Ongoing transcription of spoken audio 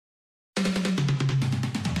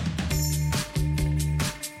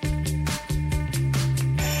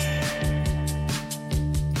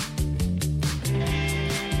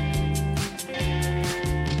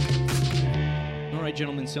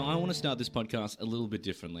so I want to start this podcast a little bit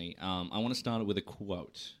differently. I want to start it with a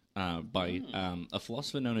quote by a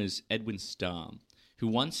philosopher known as Edwin Starr, who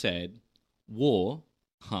once said, "War,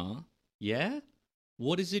 huh? Yeah?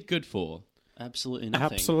 What is it good for?" Absolutely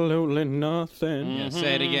nothing. Absolutely nothing. Yeah,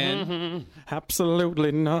 say it again.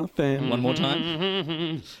 Absolutely nothing. One more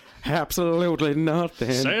time. Absolutely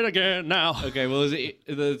nothing. Say it again now. Okay, well,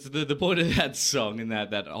 the point of that song and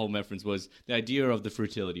that whole reference was the idea of the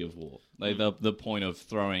futility of war. Like the point of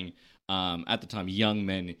throwing, at the time, young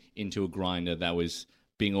men into a grinder that was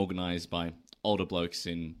being organized by older blokes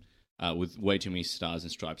with way too many stars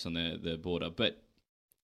and stripes on the border. But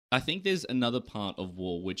I think there's another part of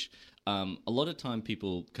war which a lot of time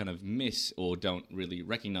people kind of miss or don't really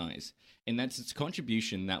recognize, and that's its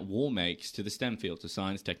contribution that war makes to the STEM fields, to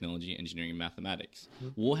science, technology, engineering, and mathematics.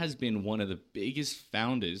 War has been one of the biggest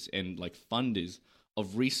founders and funders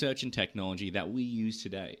of research and technology that we use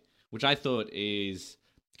today, which I thought is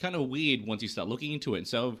kind of weird once you start looking into it. And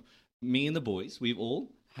so me and the boys, we've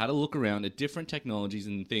all had a look around at different technologies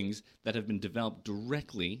and things that have been developed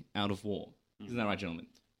directly out of war. Isn't that right, gentlemen?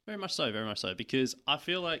 Very much so, because I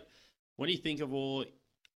feel like when you think of war,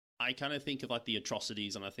 I kind of think of the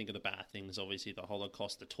atrocities and I think of the bad things, obviously the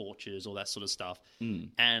Holocaust, the tortures, all that sort of stuff.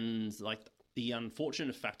 And the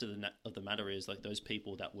unfortunate fact of the matter is those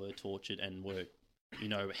people that were tortured and were,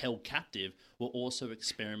 held captive were also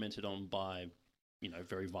experimented on by,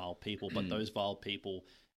 very vile people. But those vile people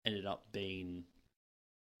ended up being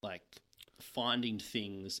finding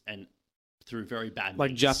things and through very bad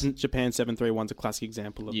means. Japan 731's a classic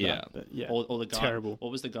example of that. But or the guy, terrible.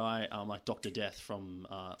 What was the guy, Dr. Death from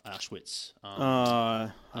Auschwitz? I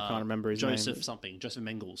can't remember his name. Joseph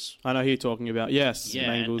Mengele. I know who you're talking about. Yes,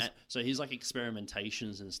 Mengele. And so his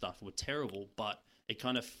experimentations and stuff were terrible, but it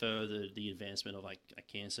kind of furthered the advancement of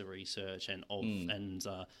cancer research and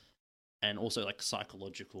also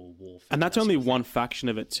psychological warfare. And that's only one faction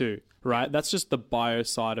of it too, right? That's just the bio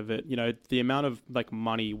side of it. The amount of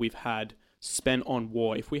money we've had spent on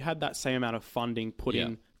war. If we had that same amount of funding put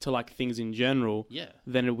in to things in general,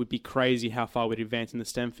 then it would be crazy how far we'd advance in the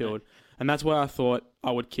STEM field. And that's where I thought I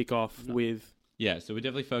would kick off with. Yeah, so we're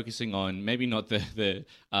definitely focusing on maybe not the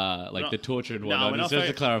torture and whatnot. No, just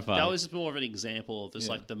to clarify, that was more of an example of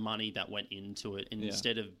just the money that went into it, and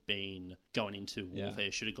instead of going into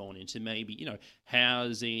warfare, should have gone into maybe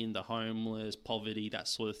housing, the homeless, poverty, that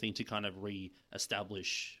sort of thing to kind of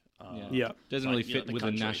re-establish. Doesn't really fit with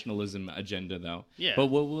the nationalism agenda though. Yeah, but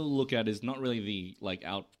what we'll look at is not really the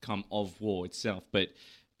outcome of war itself, but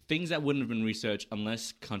things that wouldn't have been researched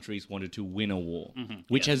unless countries wanted to win a war,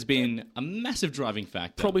 which has been a massive driving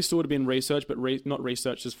factor. Probably still would have been researched, but not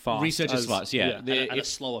researched as fast. Research as fast, at a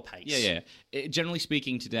slower pace. Generally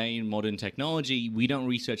speaking, today in modern technology, we don't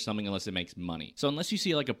research something unless it makes money. So unless you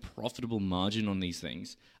see a profitable margin on these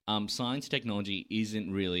things, science technology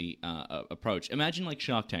isn't really approach. Imagine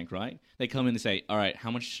Shark Tank, right? They come in and say, all right,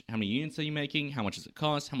 how many units are you making? How much does it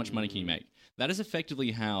cost? How much money can you make? That is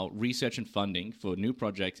effectively how research and funding for new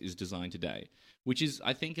projects is designed today, which is,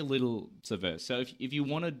 I think, a little subversive. So if you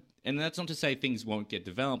want to, and that's not to say things won't get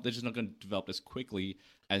developed, they're just not going to develop as quickly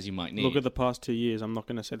as you might need. Look at the past 2 years. I'm not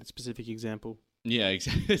going to say the specific example. Yeah,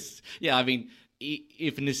 exactly. Yeah, I mean,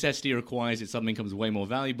 if necessity requires it, something becomes way more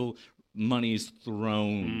valuable, money is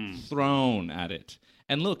thrown at it.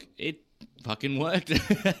 And look, it fucking worked.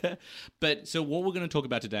 But so what we're going to talk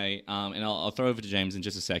about today, and I'll throw over to James in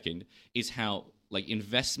just a second, is how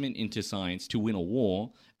investment into science to win a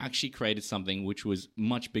war actually created something which was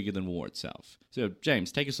much bigger than war itself. So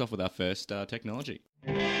James, take us off with our first technology.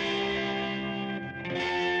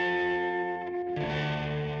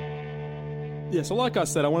 Yeah, so like I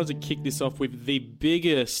said, I wanted to kick this off with the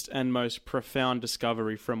biggest and most profound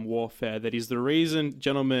discovery from warfare. That is the reason,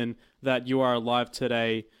 gentlemen, that you are alive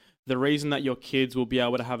today, the reason that your kids will be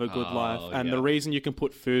able to have a good life, and the reason you can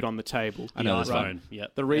put food on the table. I know this phone. Yeah.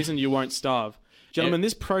 The reason you won't starve. Gentlemen,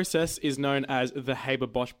 this process is known as the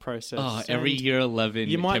Haber-Bosch process. Oh, every year 11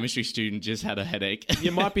 chemistry student just had a headache.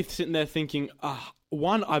 You might be sitting there thinking,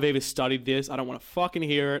 one, I've either studied this, I don't want to fucking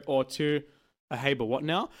hear it, or two, a Haber what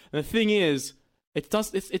now? And the thing is,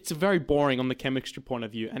 it's very boring on the chemistry point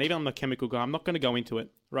of view, and even on the chemical guy, I'm not going to go into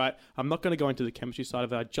it, right? I'm not going to go into the chemistry side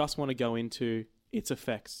of it. I just want to go into its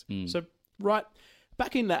effects. So, right,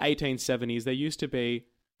 back in the 1870s, there used to be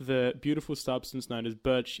the beautiful substance known as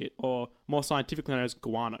bird shit, or more scientifically known as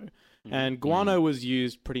guano. And guano was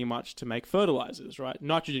used pretty much to make fertilizers, right?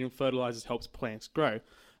 Nitrogen fertilizers helps plants grow.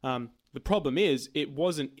 The problem is it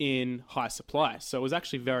wasn't in high supply, so it was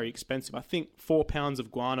actually very expensive. I think 4 pounds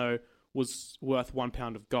of guano was worth 1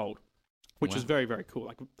 pound of gold. which Wow. was very, very cool.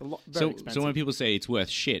 Like a lot, very expensive. So when people say it's worth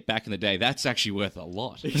shit, back in the day, that's actually worth a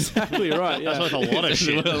lot. Exactly right. Yeah. That's worth a lot of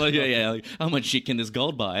shit. Like, how much shit can this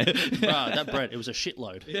gold buy? Bruh, that bread, it was a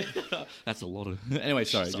shitload. That's a lot of. Anyway,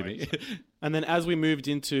 sorry. Jimmy. And then as we moved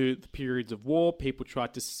into the periods of war, people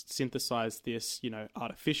tried to synthesize this,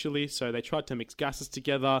 artificially. So they tried to mix gases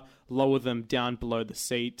together, lower them down below the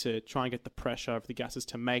sea to try and get the pressure of the gases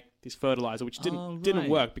to make this fertilizer, which didn't right.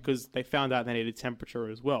 work because they found out they needed temperature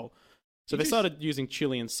as well. So they started using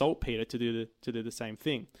Chilean saltpeter to do the same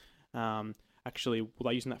thing. Actually,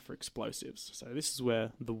 they're using that for explosives. So this is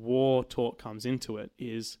where the war talk comes into it.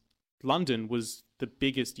 Is London was the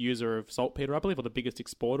biggest user of saltpeter, I believe, or the biggest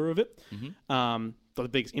exporter of it. Or the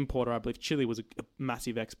biggest importer, I believe. Chile was a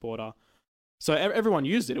massive exporter. So everyone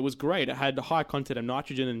used it. It was great. It had a high content of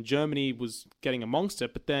nitrogen, and Germany was getting amongst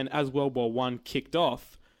it. But then as World War One kicked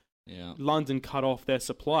off, London cut off their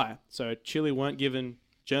supply. So Chile weren't giving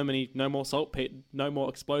Germany no more saltpeter, no more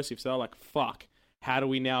explosives. So they're like, fuck, how do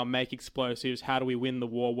we now make explosives? How do we win the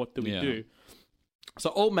war? What do we do?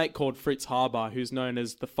 So old mate called Fritz Haber, who's known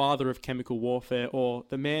as the father of chemical warfare, or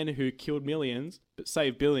the man who killed millions but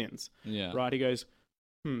saved billions. Yeah. Right? He goes,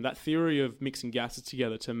 that theory of mixing gases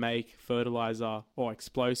together to make fertilizer or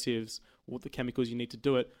explosives, what the chemicals you need to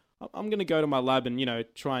do it, I'm going to go to my lab and,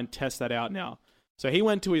 try and test that out now. So he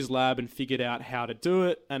went to his lab and figured out how to do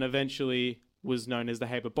it, and eventually was known as the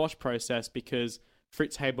Haber-Bosch process because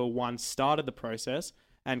Fritz Haber once started the process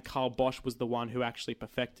and Carl Bosch was the one who actually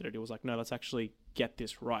perfected it. He was like, no, let's actually get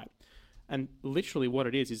this right. And literally what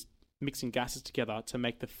it is mixing gases together to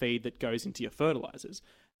make the feed that goes into your fertilizers.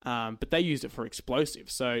 But they used it for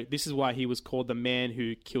explosives. So this is why he was called the man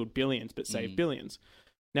who killed billions but saved billions.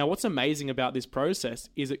 Now, what's amazing about this process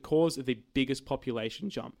is it caused the biggest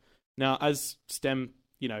population jump. Now, as STEM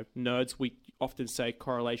nerds, we often say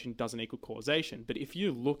correlation doesn't equal causation. But if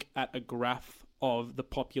you look at a graph of the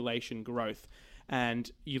population growth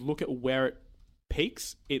and you look at where it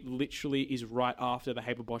peaks, it literally is right after the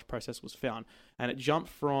Haber-Bosch process was found. And it jumped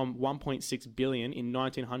from 1.6 billion in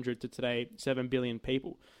 1900 to today, 7 billion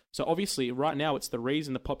people. So obviously, right now, it's the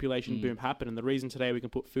reason the population boom happened. And the reason today we can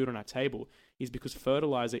put food on our table is because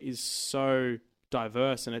fertilizer is so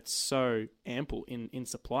diverse and it's so ample in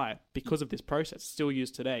supply because of this process still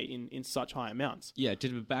used today in such high amounts. Yeah,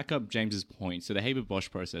 to back up James's point, so the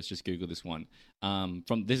Haber-Bosch process, just Google this one.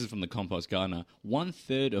 This is from the Compost Gardener.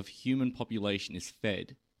 1/3 of human population is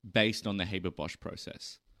fed based on the Haber-Bosch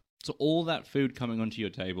process. So all that food coming onto your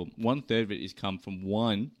table, 1/3 of it is come from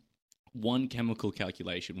one chemical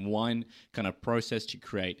calculation, one kind of process to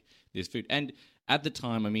create this food. And at the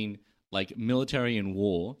time, I mean, like military and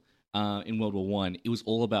war. In World War One, it was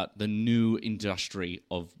all about the new industry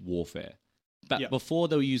of warfare. But before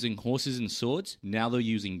they were using horses and swords, now they're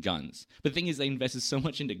using guns. But the thing is, they invested so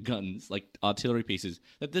much into guns, like artillery pieces,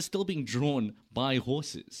 that they're still being drawn by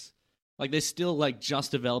horses. Like they're still like just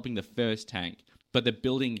developing the first tank, but they're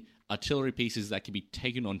building artillery pieces that can be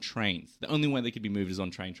taken on trains. The only way they could be moved is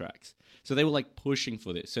on train tracks. So they were like pushing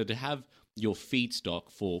for this. So to have your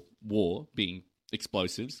feedstock for war being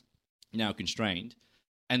explosives, now constrained,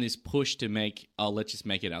 and this push to make, let's just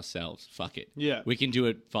make it ourselves. Fuck it. Yeah. We can do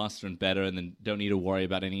it faster and better and then don't need to worry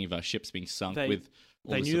about any of our ships being sunk with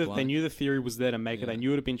all the supply. They knew the theory was there to make it. They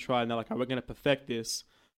knew it had been tried, and they're like, oh, we're going to perfect this.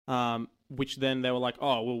 Which then they were like,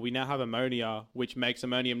 oh, well, we now have ammonia, which makes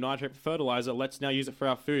ammonium nitrate for fertilizer. Let's now use it for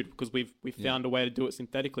our food because we've found a way to do it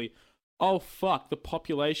synthetically. Oh, fuck, the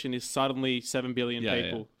population is suddenly 7 billion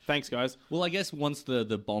people. Yeah. Thanks, guys. Well, I guess once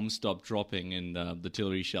the bombs stopped dropping and the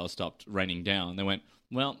artillery shells stopped raining down, they went,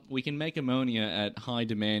 well, we can make ammonia at high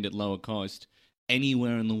demand at lower cost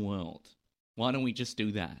anywhere in the world. Why don't we just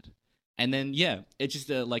do that? And then, it's just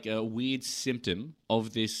like a weird symptom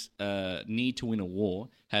of this need to win a war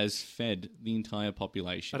has fed the entire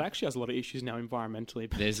population. It actually has a lot of issues now environmentally.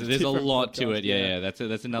 There's a lot to it. Yeah. That's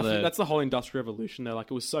another. That's the whole industrial revolution. There,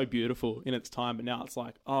 like it was so beautiful in its time, but now it's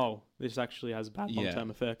like, oh, this actually has bad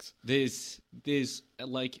long-term effects. There's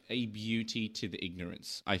like a beauty to the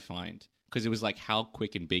ignorance, I find, because it was like, how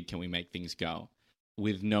quick and big can we make things go?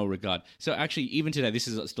 With no regard. So actually, even today, this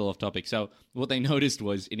is still off topic. So what they noticed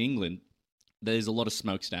was in England, there's a lot of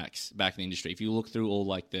smokestacks back in the industry. If you look through all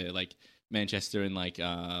like the Manchester and like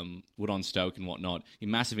Wood-on-Stoke and whatnot, in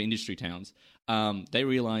massive industry towns, they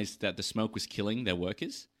realized that the smoke was killing their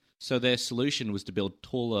workers. So their solution was to build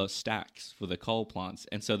taller stacks for the coal plants,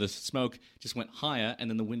 and so the smoke just went higher, and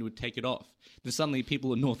then the wind would take it off. Then suddenly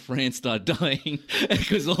people in North France started dying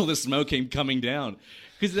because all the smoke came coming down.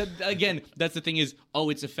 Because again, that's the thing is,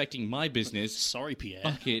 it's affecting my business. Sorry, Pierre.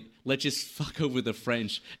 Fuck it, let's just fuck over the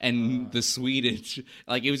French and the Swedish.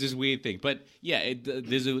 Like, it was this weird thing. But yeah,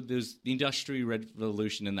 there's the Industrial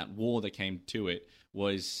Revolution, and that war that came to it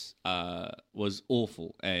was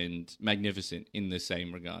awful and magnificent in the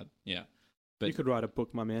same regard. Yeah, but You could write a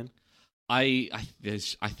book, my man. I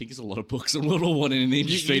think there's a lot of books on World War One in the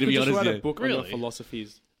industry. You to could be just honest, write a book on your Really?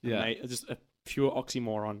 philosophies. Yeah. Mate, just a pure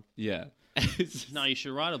oxymoron. yeah. No, you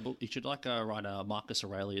should write a book. You should write a Marcus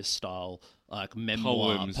Aurelius style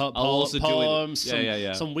memoir, Poems. I'll also do it. poems,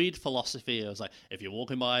 Yeah. some weird philosophy. It was like, if you're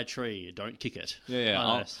walking by a tree, don't kick it.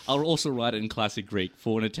 Yeah. I'll also write it in classic Greek.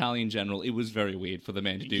 For an Italian general, it was very weird for the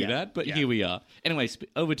man to do Yeah, that, but yeah. here we are. Anyway,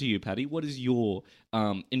 over to you, Paddy. What is your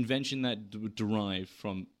invention that derived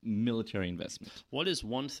from military investment? What is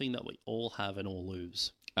one thing that we all have and all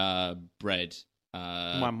lose? Bread.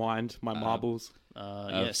 My mind, my marbles,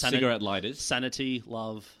 Cigarette lighters. Sanity,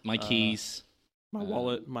 love, My keys. my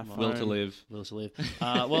wallet, my phone. Will to live. will to live.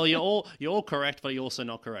 Well, you're all correct, but you're also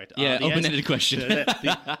not correct. Yeah, the answer- open-ended question.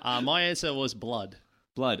 my answer was blood.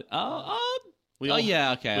 Blood. We all,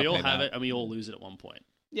 yeah, okay. We I'll all pay have that. it, and we all lose it at one point.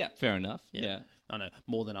 Yeah, fair enough. Yeah. I know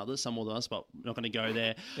more than others, some more than us, but we're not going to go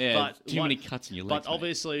there. Yeah, but too many cuts in your legs. But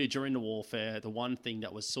obviously, during the warfare, the one thing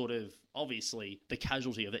that was sort of obviously the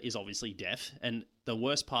casualty of it is obviously death. And the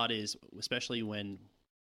worst part is, especially when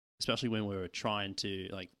we were trying to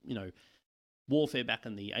warfare back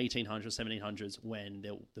in the 1800s, 1700s, when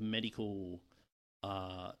the medical,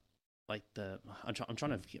 I'm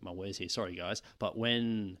trying to get my words here. Sorry, guys, but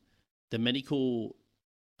when the medical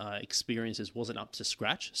experiences wasn't up to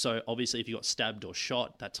scratch. So obviously, if you got stabbed or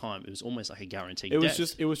shot that time, it was almost like a guaranteed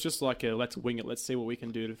death. It was just like a let's wing it. Let's see what we can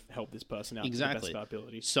do to help this person out to the best Exactly. of our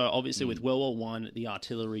ability. So obviously, with World War One, the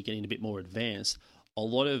artillery getting a bit more advanced, a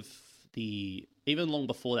lot of even long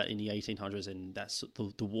before that in the 1800s, and that's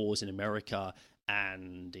the wars in America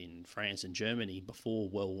and in France and Germany before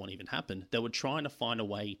World War One even happened, they were trying to find a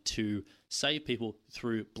way to save people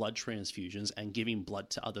through blood transfusions and giving blood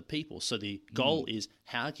to other people. So the goal is,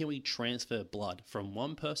 how can we transfer blood from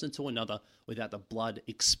one person to another without the blood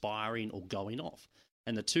expiring or going off?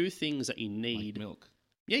 And the two things that you need... milk.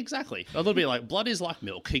 Yeah, exactly. A little bit like blood is like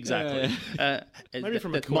milk. Exactly. Maybe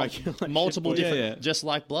from a there's coagulation multiple point. different, Yeah. Just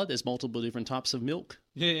like blood, there's multiple different types of milk.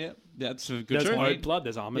 Yeah. That's a good There's point. oat blood.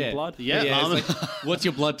 There's almond Yeah. blood. Yeah, it's almond- like, what's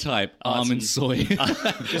your blood type? Almond soy.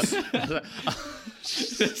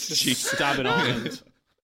 Just stab an almond.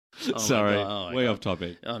 my Sorry, God, oh my way God. off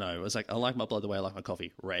topic. Oh no, it was like, I like my blood the way I like my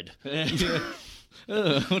coffee, red. What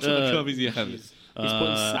sort of coffees do you have? He's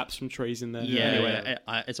putting saps from trees in there. Yeah, Anyway,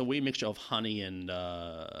 it's a weird mixture of honey and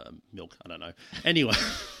milk. I don't know.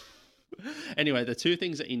 Anyway, the two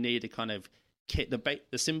things that you need to kind of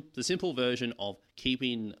the simple version of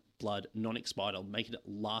keeping blood non-expired or making it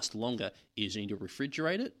last longer is you need to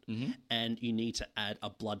refrigerate it, and you need to add a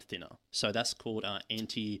blood thinner. So that's called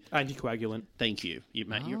anticoagulant. Thank you,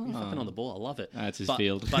 mate. You're fucking on the ball. I love it. That's his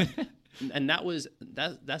field. But and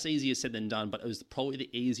that's easier said than done. But it was probably the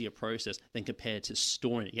easier process than compared to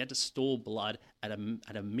storing it. You had to store blood at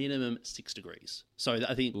a minimum 6 degrees. So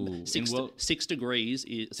I think Ooh, 6 degrees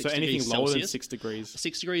is 6 So anything degrees lower than Celsius. 6 degrees.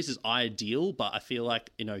 6 degrees is ideal, but I feel like,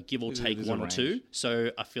 give or take There's a 1 or range. 2.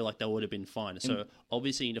 So I feel like that would have been fine. So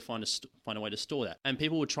obviously you need to find a way to store that. And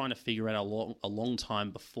people were trying to figure it out a long time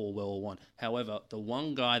before World War One. However, the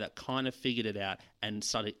one guy that kind of figured it out and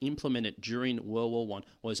started implement it during World War One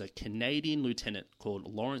was a Canadian lieutenant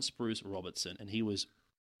called Lawrence Bruce Robertson, and he was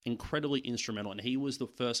incredibly instrumental. And he was the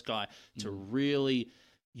first guy to really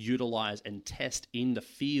utilize and test in the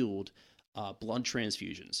field blood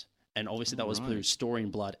transfusions. And obviously that was through storing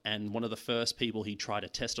blood. And one of the first people he tried to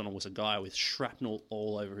test on was a guy with shrapnel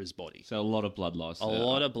all over his body. So a lot of blood loss. A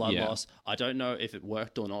lot of blood loss. I don't know if it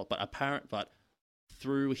worked or not, but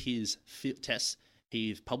through his tests,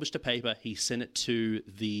 he published a paper. He sent it to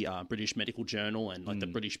the British Medical Journal and the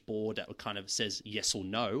British board that kind of says yes or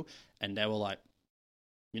no. And they were like,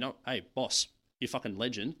 hey, boss, you're fucking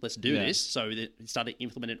legend. Let's do this. So they started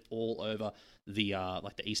implementing it all over the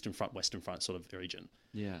the Eastern Front, Western Front sort of region.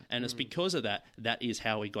 Yeah. And it's because of that is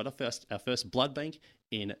how we got our first blood bank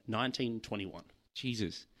in 1921.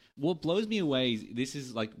 Jesus. What blows me away is this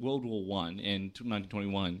is like World War One and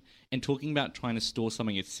 1921, and talking about trying to store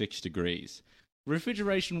something at 6 degrees.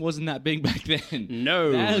 Refrigeration wasn't that big back then.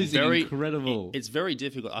 No, that is very incredible. It's very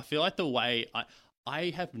difficult. I feel like the way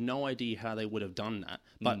I have no idea how they would have done that.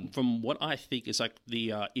 But from what I think is like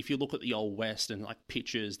if you look at the old West and like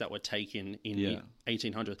pictures that were taken in the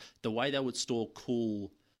 1800s, the way they would store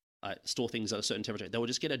things at a certain temperature, they would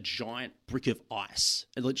just get a giant brick of ice,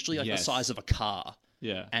 literally like the size of a car.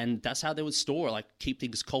 Yeah. And that's how they would store, like keep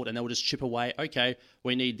things cold, and they would just chip away. Okay,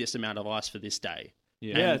 we need this amount of ice for this day.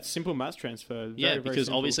 Yeah, it's simple mass transfer. Very, very because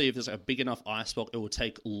simple. obviously if there's a big enough ice block, it will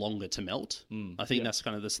take longer to melt. I think that's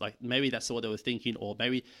kind of this, like, maybe that's what they were thinking, or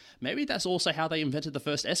maybe that's also how they invented the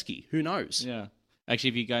first esky. Who knows? Yeah. Actually,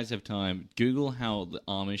 if you guys have time, Google how the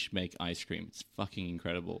Amish make ice cream. It's fucking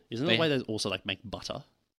incredible. Isn't that the way they also like make butter?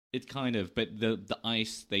 It's kind of, but the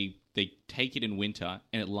ice, they take it in winter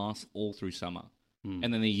and it lasts all through summer.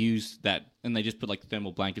 And then they use that, and they just put like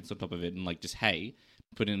thermal blankets on top of it and like just hay,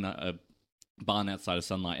 put in a barn outside of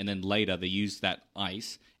sunlight, and then later they use that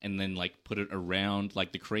ice and then like put it around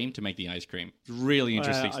like the cream to make the ice cream. It's really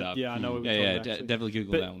interesting stuff. I know what we're talking about, definitely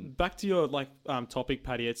Google but that one. Back to your like topic,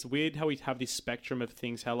 Paddy. It's weird how we have this spectrum of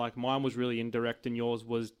things. How like mine was really indirect and yours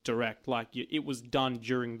was direct. Like it was done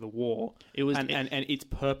during the war. It was, and its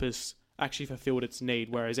purpose actually fulfilled its need,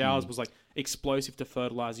 whereas ours was like explosive to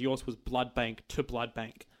fertilizer. Yours was blood bank to blood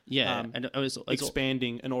bank. Yeah, and it's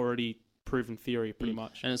expanding an already proven theory, pretty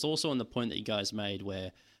much. And it's also on the point that you guys made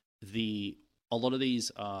where a lot of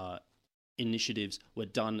these initiatives were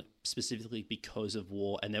done specifically because of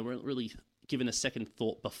war, and they weren't really given a second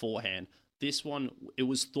thought beforehand. This one, it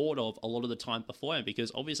was thought of a lot of the time beforehand,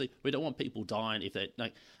 because obviously we don't want people dying if they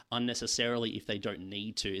like unnecessarily if they don't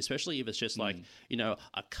need to, especially if it's just like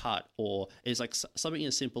a cut, or it's like something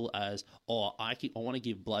as simple as I want to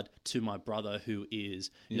give blood to my brother who is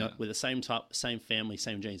with the same family,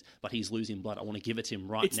 same genes, but he's losing blood. I want to give it to him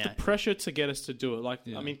now. It's the pressure to get us to do it. Like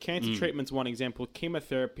I mean, cancer treatment's one example.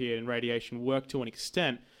 Chemotherapy and radiation work to an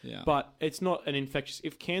extent. Yeah. But it's not an infectious.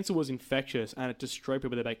 If cancer was infectious and it destroyed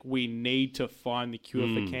people, they're like, we need to find the cure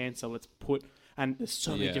for cancer. Let's put, and there's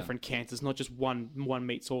so many different cancers, not just one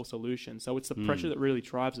meets all solution. So it's the pressure that really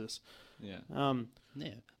drives us. Yeah.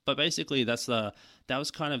 But basically, that was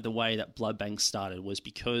kind of the way that blood banks started, was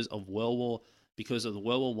because of the World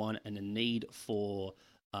War One and the need for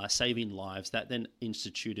saving lives. That then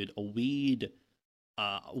instituted a weird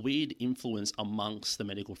influence amongst the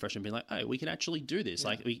medical profession, being like, "Hey, we can actually do this.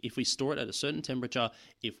 Like, if we store it at a certain temperature,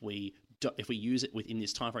 if we use it within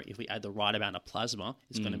this time frame, if we add the right amount of plasma,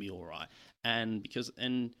 it's going to be all right." And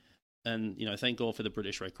thank God for the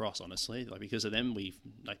British Red Cross, honestly. Like, because of them,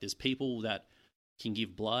 there's people that can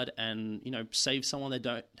give blood and save someone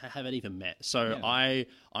they haven't even met. So I'm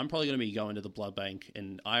probably going to be going to the blood bank,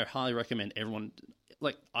 and I highly recommend everyone.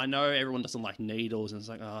 Like, I know everyone doesn't like needles, and it's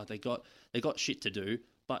like, they got shit to do.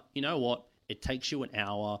 But you know what? It takes you an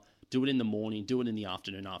hour. Do it in the morning. Do it in the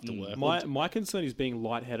afternoon after work. My concern is being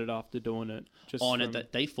lightheaded after doing it. That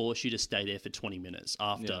they force you to stay there for 20 minutes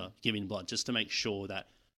after giving blood, just to make sure that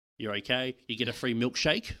you're okay. You get a free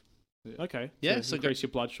milkshake. Okay. Yeah, so increase your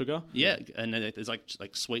blood sugar. Yeah, and then there's like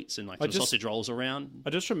sweets and some sausage rolls around. I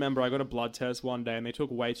just remember I got a blood test one day and they took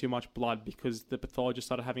way too much blood because the pathologist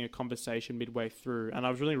started having a conversation midway through, and I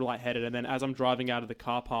was really lightheaded. And then as I'm driving out of the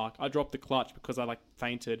car park, I dropped the clutch because I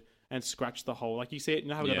fainted and scratched the hole. Like, you see it,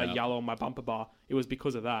 how I got that yellow on my bumper bar? It was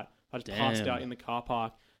because of that. I just passed out in the car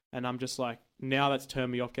park, and I'm just like, now that's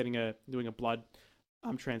turned me off doing a blood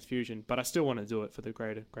transfusion, but I still want to do it for the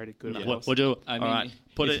greater good. We'll do it. All right,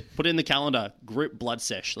 put it in the calendar. Group blood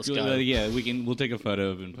sesh. Let's go. Yeah, we'll take a photo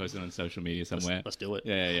of it and post it on social media somewhere. Let's do it.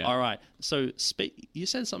 Yeah. All right. So you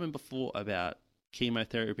said something before about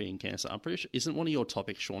chemotherapy and cancer. I'm pretty sure, isn't one of your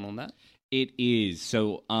topics, Sean, on that? It is.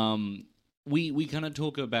 So we kind of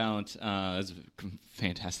talk about that's a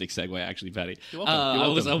fantastic segue, actually, Patty. You're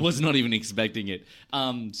welcome. I was not even expecting it.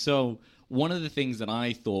 So one of the things that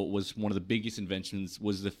I thought was one of the biggest inventions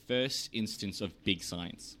was the first instance of big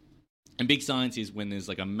science. And big science is when there's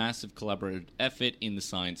a massive collaborative effort in the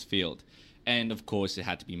science field. And of course, it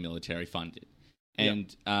had to be military funded.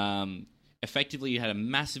 And effectively, it had a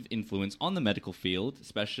massive influence on the medical field,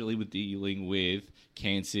 especially with dealing with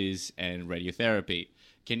cancers and radiotherapy.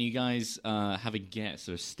 Can you guys have a guess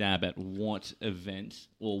or a stab at what event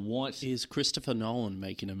or what... Is Christopher Nolan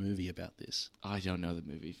making a movie about this? I don't know the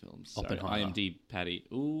movie films. Sorry. Oppenheimer. IMDb, Patty.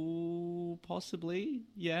 Ooh, possibly.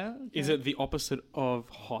 Yeah. Okay. Is it the opposite of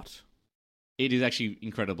hot? It is actually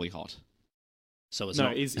incredibly hot. So it's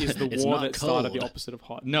is the war that started the opposite of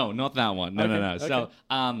hot? No, not that one. No. Okay. So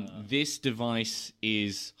this device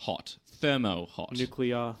is hot. Thermo-hot.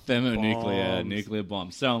 Nuclear Thermonuclear bombs. nuclear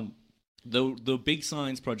bomb. So... The big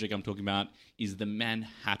science project I'm talking about is the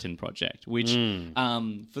Manhattan Project, which,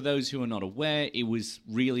 for those who are not aware, it was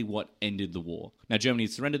really what ended the war. Now, Germany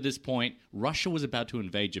had surrendered at this point. Russia was about to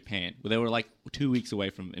invade Japan. They were like 2 weeks away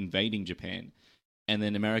from invading Japan. And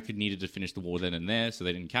then America needed to finish the war then and there, so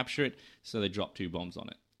they didn't capture it, so they dropped 2 bombs on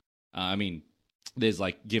it. I mean, there's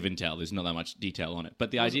like give and tell. There's not that much detail on it.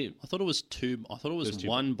 But the idea... I thought it was two. I thought it was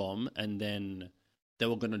one bomb, and then they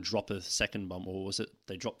were going to drop a second bomb, or was it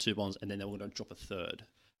they dropped 2 bombs and then they were going to drop a third?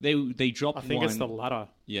 They dropped one. I think it's the latter.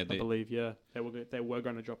 Yeah, I believe. Yeah, they were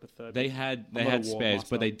going to drop a third. They had spares,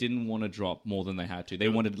 but they didn't want to drop more than they had to. They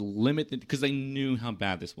wanted to limit it because they knew how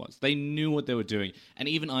bad this was. They knew what they were doing, and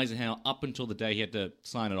even Eisenhower, up until the day he had to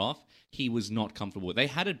sign it off, he was not comfortable with it. They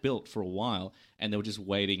had it built for a while, and they were just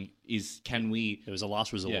waiting. Can we? It was a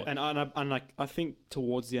last resort. Yeah. And I think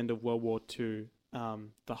towards the end of World War II,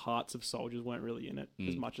 the hearts of soldiers weren't really in it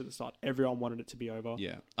as much at the start. Everyone wanted it to be over.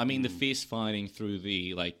 Yeah, I mean the fierce fighting through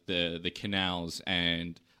the canals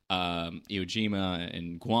and Iwo Jima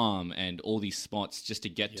and Guam and all these spots just to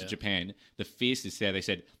get to Japan. The fierceness there. They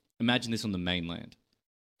said, imagine this on the mainland.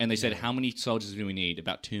 And they said, how many soldiers do we need?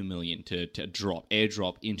 About 2 million to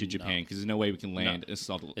airdrop into Japan, because there's no way we can land a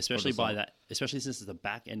soldier. Especially since it's the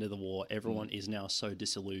back end of the war, everyone is now so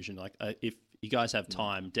disillusioned. Like, if you guys have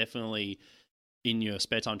time, definitely in your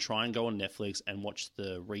spare time, try and go on Netflix and watch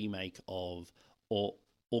the remake of All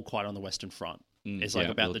Quiet on the Western Front. It's like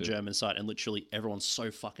about the German side, and literally everyone's so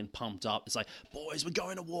fucking pumped up. It's like, boys, we're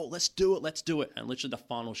going to war. Let's do it. And literally the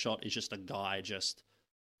final shot is just a guy just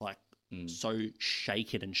like, so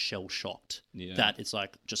shaken and shell shocked that it's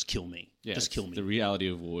like, just kill me. Yeah, just kill me. The reality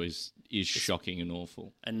of war is shocking and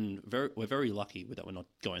awful. And we're very lucky that we're not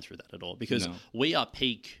going through that at all, because we are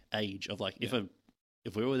peak age of like,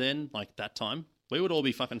 if we were then like that time, we would all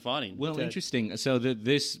be fucking fighting. Well, interesting. So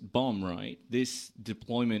this bomb, right? This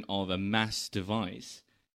deployment of a mass device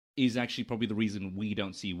is actually probably the reason we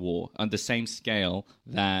don't see war on the same scale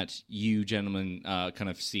that you gentlemen kind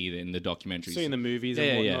of see in the documentaries. See in the movies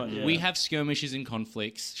and whatnot. Yeah. We have skirmishes and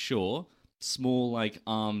conflicts, sure. Small, like,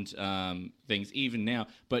 armed things, even now.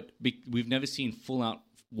 But we've never seen full-out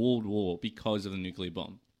world war because of the nuclear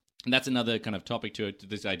bomb. And that's another kind of topic to it, to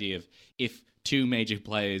this idea of if 2 major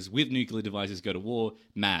players with nuclear devices go to war,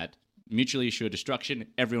 mad. Mutually assured destruction,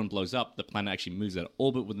 everyone blows up, the planet actually moves out of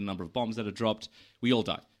orbit with the number of bombs that are dropped, we all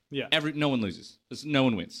die. Yeah. No one loses. No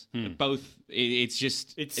one wins. Both. It's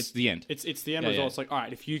the end. It's the end result. It's like, all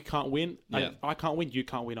right, if you can't win, I can't win, you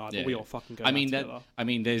can't win either. Yeah, we all fucking go together.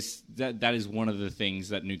 There's that is one of the things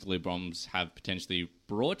that nuclear bombs have potentially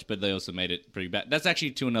brought, but they also made it pretty bad. That's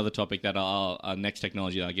actually to another topic that our next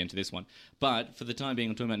technology that I'll get into this one. But for the time being,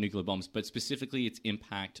 I'm talking about nuclear bombs, but specifically its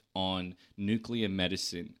impact on nuclear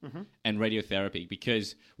medicine and radiotherapy,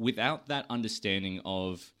 because without that understanding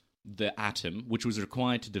of the atom, which was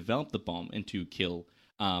required to develop the bomb and to kill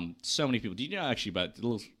so many people. Did you know, actually, about a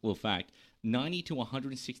little fact, 90 to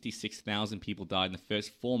 166,000 people died in the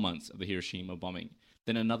first 4 months of the Hiroshima bombing.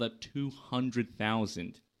 Then another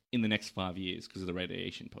 200,000 in the next 5 years because of the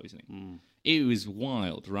radiation poisoning. It was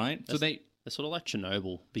wild, right? It's sort of like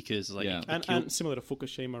Chernobyl, because like and similar to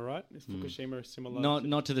Fukushima, right? Is Fukushima similar?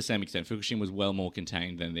 Not to the same extent. Fukushima was well more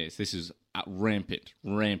contained than this. This is rampant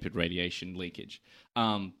radiation leakage.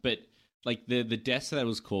 But like the deaths that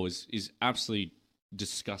was caused is absolutely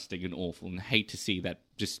disgusting and awful, and I hate to see that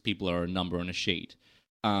just people are a number on a sheet.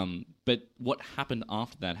 But what happened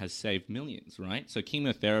after that has saved millions, right? So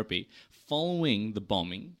chemotherapy, following the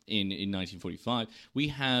bombing in 1945, we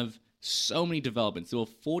have so many developments. There were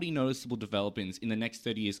 40 noticeable developments in the next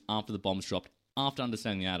 30 years after the bombs dropped, after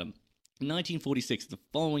understanding the atom. In 1946, the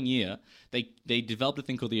following year, they developed a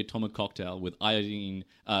thing called the atomic cocktail with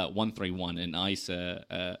iodine-131,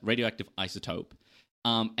 an radioactive isotope,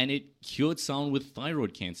 and it cured someone with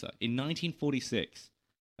thyroid cancer in 1946.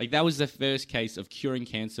 Like, that was the first case of curing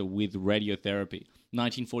cancer with radiotherapy.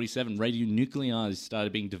 1947, radionuclides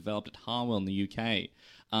started being developed at Harwell in the UK.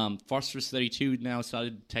 Phosphorus-32 now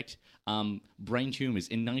started to detect brain tumors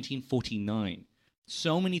in 1949.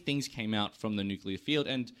 So many things came out from the nuclear field,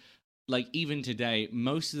 and like even today,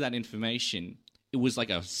 most of that information, it was like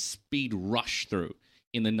a speed rush through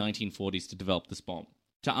in the 1940s to develop this bomb.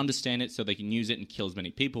 To understand it so they can use it and kill as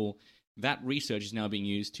many people, that research is now being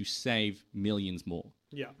used to save millions more.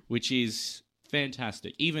 Yeah. Which is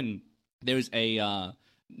fantastic. Even there's a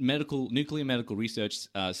nuclear medical research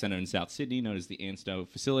center in South Sydney known as the ANSTO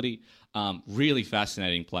facility. Really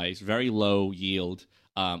fascinating place, very low yield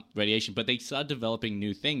radiation, but they started developing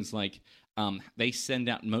new things like they send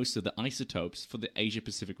out most of the isotopes for the Asia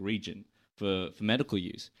Pacific region for medical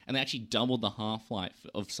use, and they actually doubled the half-life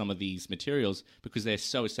of some of these materials because they're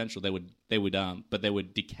so essential. They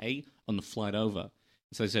would decay on the flight over.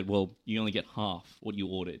 So they said, well, you only get half what you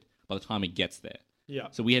ordered by the time it gets there. Yeah.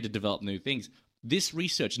 So we had to develop new things. This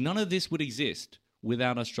research, none of this would exist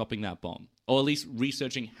without us dropping that bomb, or at least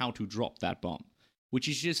researching how to drop that bomb, which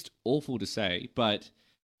is just awful to say, but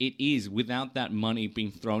it is. Without that money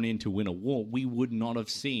being thrown in to win a war, we would not have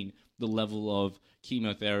seen the level of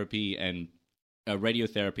chemotherapy and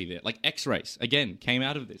radiotherapy there. Like X-rays, again, came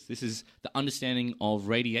out of this. This is the understanding of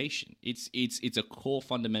radiation. It's a core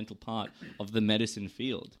fundamental part of the medicine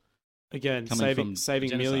field. Again, Coming saving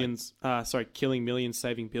from millions. Killing millions,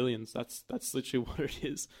 saving billions. That's literally what it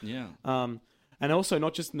is. Yeah. And also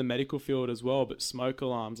not just in the medical field as well, but smoke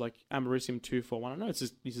alarms like Americium 241. I know this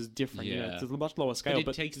is different. You know, Yeah. it's a much lower scale,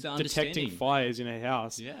 but takes the detecting understanding. fires in a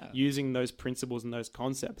house, Yeah. using those principles and those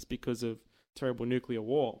concepts because of terrible nuclear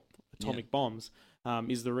war, atomic bombs,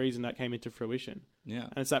 is the reason that came into fruition. Yeah.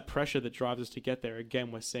 And it's that pressure that drives us to get there.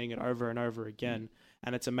 Again, we're seeing it over and over again.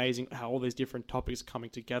 And it's amazing how all these different topics are coming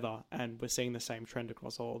together, and we're seeing the same trend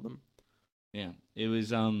across all of them. Yeah. It was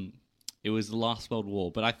the last World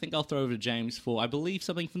War, but I think I'll throw over to James for, I believe,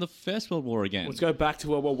 something from the First World War again. Let's go back to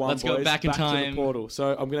World War One. Let's go back in to time. the portal.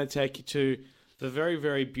 So I'm going to take you to the very,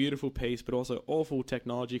 very beautiful piece, but also awful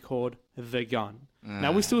technology called the gun.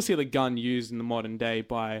 Now we still see the gun used in the modern day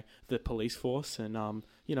by the police force and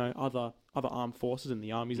other armed forces and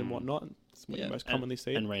the armies and whatnot. It's what you most commonly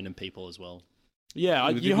see. And random people as well.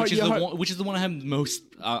 Yeah, which is the one I'm most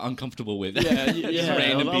uncomfortable with. Yeah,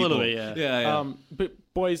 Random a little people. bit, Yeah. But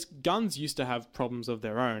boys, guns used to have problems of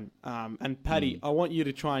their own. And Paddy, I want you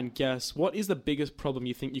to try and guess what is the biggest problem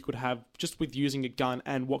you think you could have just with using a gun,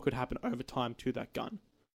 and what could happen over time to that gun.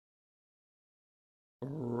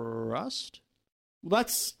 Rust? Well,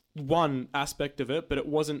 that's one aspect of it, but it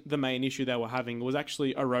wasn't the main issue they were having. It was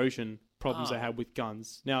actually erosion problems they had with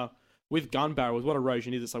guns. Now, with gun barrels, what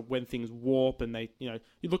erosion is, it's like when things warp and they, you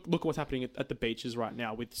look at what's happening at the beaches right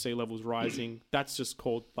now with sea levels rising. That's just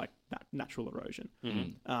called like natural erosion,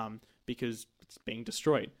 because it's being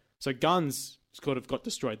destroyed. So guns sort of got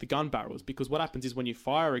destroyed, the gun barrels, because what happens is when you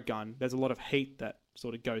fire a gun, there's a lot of heat that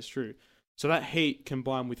sort of goes through. So that heat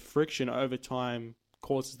combined with friction over time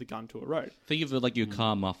causes the gun to erode. Think of it like your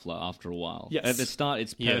car muffler after a while. Yes. At the start,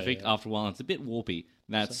 it's perfect. Yeah. After a while, it's a bit warpy.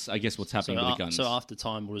 That's, I guess, what's happening with the guns. So after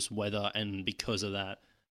time will just weather, and because of that,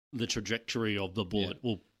 the trajectory of the bullet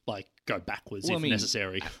will like go backwards if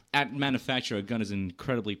necessary. At manufacture, a gun is an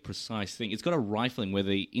incredibly precise thing. It's got a rifling where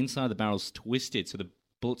the inside of the barrel is twisted so the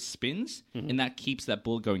bullet spins, and that keeps that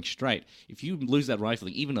bullet going straight. If you lose that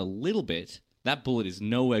rifling even a little bit, that bullet is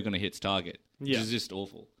nowhere going to hit its target, which is just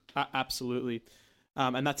awful. Absolutely.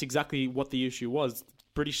 And that's exactly what the issue was.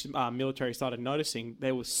 British military started noticing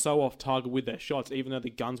they were so off target with their shots, even though the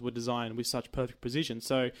guns were designed with such perfect precision.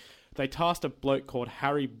 So they tasked a bloke called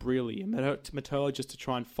Harry Brearley, a metallurgist, to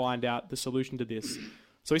try and find out the solution to this.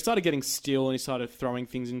 So he started getting steel and he started throwing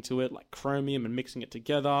things into it, like chromium, and mixing it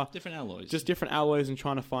together. Different alloys. Just different alloys, and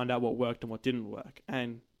trying to find out what worked and what didn't work.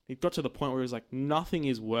 And he got to the point where he was like, nothing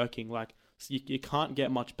is working. Like, you can't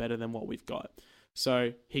get much better than what we've got.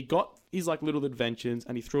 So he got his like little inventions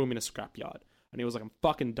and he threw them in a scrapyard. And he was like, I'm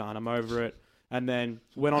fucking done. I'm over it. And then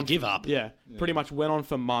went on. Give up. Yeah. Pretty much went on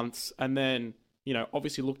for months. And then,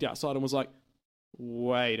 obviously looked outside and was like,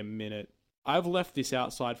 wait a minute. I've left this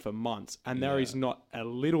outside for months and there is not a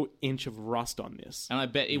little inch of rust on this. And I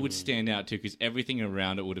bet it would stand out too, because everything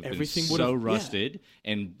around it would have been so would've- rusted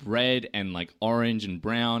and red and like orange and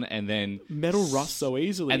brown, and then Metal rusts so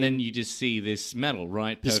easily. and then you just see this metal,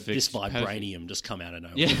 right? This Perfect. vibranium just come out of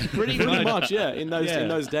nowhere. Yeah, pretty much, yeah, in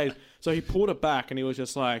those days. So he pulled it back and he was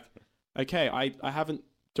just like, okay, I haven't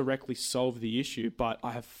directly solved the issue, but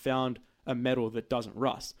I have found a metal that doesn't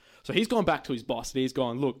rust. So he's gone back to his boss and he's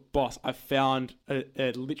gone, look, boss, I found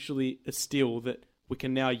literally a steel that we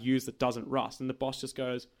can now use that doesn't rust. And the boss just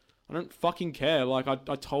goes, I don't fucking care. Like, I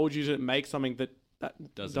told you to make something that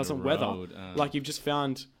doesn't weather. Like, you've just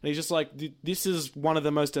found... And he's just like, this is one of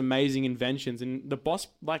the most amazing inventions. And the boss,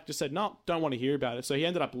 like, just said, no, don't want to hear about it. So he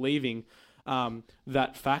ended up leaving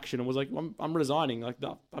that faction and was like, I'm resigning. Like,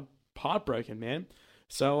 I'm heartbroken, man.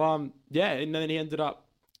 So, and then he ended up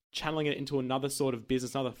channeling it into another sort of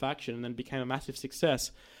business, another faction, and then became a massive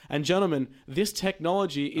success. And gentlemen, this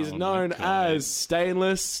technology is known as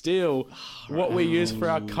stainless steel. What we use for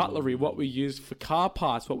our cutlery, what we use for car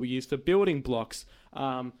parts, what we use for building blocks,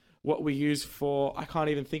 what we use for... I can't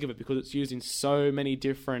even think of it because it's used in so many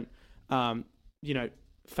different,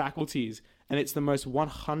 faculties, and it's the most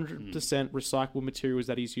 100% recyclable materials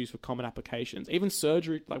that is used for common applications. Even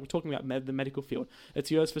surgery, like we're talking about the medical field,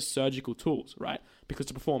 it's used for surgical tools, right? Because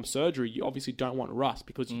to perform surgery, you obviously don't want rust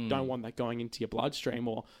because you don't want that going into your bloodstream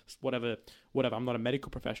or whatever. I'm not a medical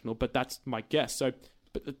professional, but that's my guess. So,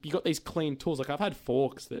 but you got these clean tools. Like I've had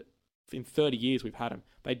forks that in 30 years we've had them.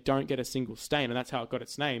 They don't get a single stain, and that's how it got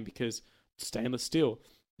its name, because stainless steel.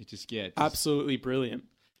 It just Absolutely brilliant.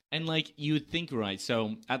 And like you would think, right?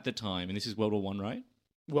 So at the time, and this is World War One, right?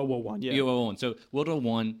 World War One, yeah. World War One. So World War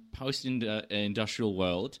One, post-industrial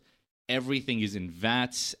world, everything is in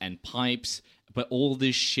vats and pipes, but all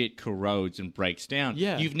this shit corrodes and breaks down.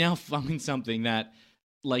 Yeah. You've now found something that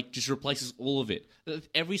like just replaces all of it.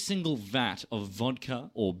 Every single vat of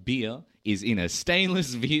vodka or beer is in a stainless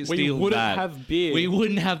steel vat. We wouldn't have beer. We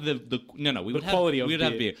wouldn't have the quality of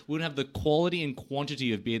beer. We would have the quality and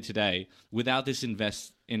quantity of beer today without this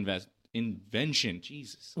invention.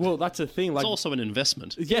 Jesus. Well, that's the thing. Like, It's also an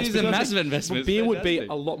investment. yes, It is a because massive investment. Beer It's would be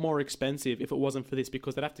fantastic. a lot more expensive if it wasn't for this,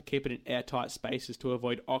 because they'd have to keep it in airtight spaces to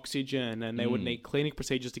avoid oxygen, and they would need cleaning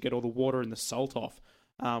procedures to get all the water and the salt off.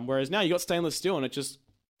 Whereas now you got stainless steel and it just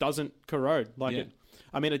doesn't corrode.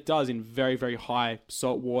 It does in very, very high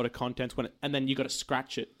salt water contents and then you got to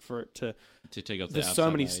scratch it for it to take off the there's so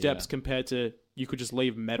outside many layer, steps compared to you could just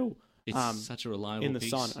leave metal It's such a reliable in the piece.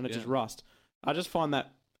 sun and it Yeah. just rust. I just find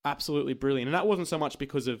that absolutely brilliant. And that wasn't so much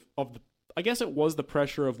because of the, I guess it was the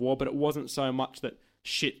pressure of war, but it wasn't so much that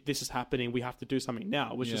shit, this is happening, we have to do something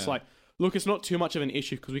now. It was just Yeah. like, look, it's not too much of an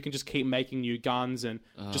issue because we can just keep making new guns and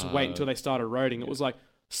just wait until they start eroding. It was like,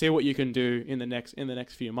 see what you can do in the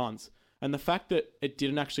next few months. And the fact that it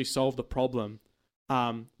didn't actually solve the problem,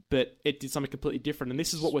 but it did something completely different. And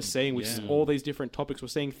this is what we're seeing with all these different topics. We're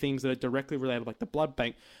seeing things that are directly related, like the blood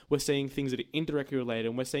bank. We're seeing things that are indirectly related,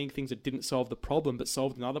 and we're seeing things that didn't solve the problem, but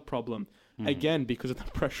solved another problem. Again, because of the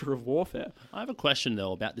pressure of warfare. I have a question,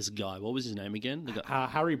 though, about this guy. What was his name again? The guy,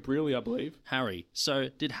 Harry Brearley, I believe. Harry. So,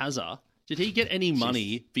 did he get any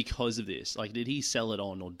money because of this? Like, did he sell it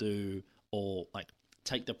on or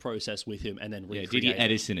take the process with him and then recreate Did he it?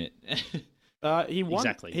 Edison it? He won.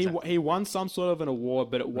 Exactly. He won some sort of an award,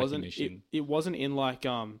 but it wasn't. Recognition. It wasn't in like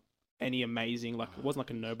any amazing, like it wasn't like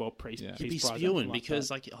a Nobel Peace Yeah. Peace He'd be Prize or spewing anything like because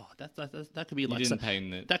that. that could be You like didn't some, pay him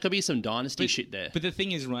that. that could be some dynasty shit there. But the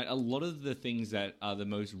thing is, right, a lot of the things that are the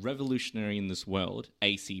most revolutionary in this world,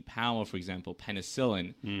 AC power, for example,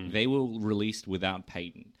 penicillin, they were released without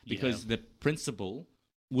patent because the principle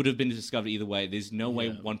would have been discovered either way. There's no way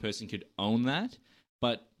one person could own that,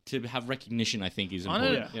 but to have recognition, I think, is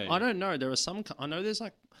important. I don't know. There are some. I know there's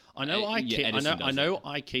like. I know IKEA. Edison I know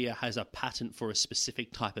IKEA has a patent for a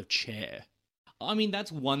specific type of chair. I mean,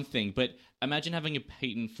 that's one thing, but imagine having a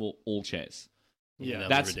patent for all chairs. Yeah,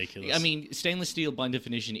 That's ridiculous. I mean, stainless steel by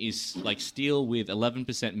definition is like steel with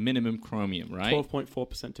 11% minimum chromium, right?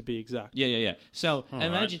 12.4% to be exact. Yeah. So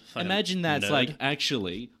imagine Fucking that's nerd. like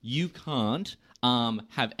actually you can't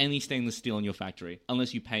have any stainless steel in your factory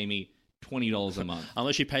unless you pay me $20 a month.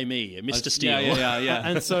 Unless you pay me, Mr. Steel. Yeah.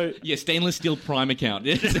 And so Yeah, stainless steel Prime account.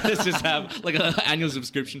 Let's just have like an annual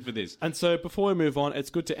subscription for this. And so before we move on,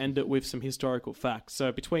 it's good to end it with some historical facts.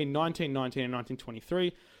 So between 1919 and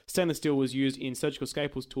 1923, stainless steel was used in surgical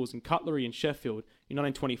scalpels, tools, and cutlery in Sheffield. In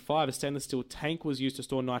 1925, a stainless steel tank was used to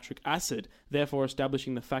store nitric acid, therefore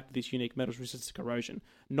establishing the fact that this unique metal resistance to corrosion.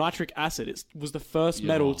 Nitric acid was the first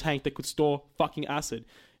metal tank that could store fucking acid.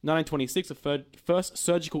 In 1926, the first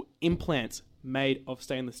surgical implants made of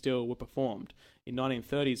stainless steel were performed. In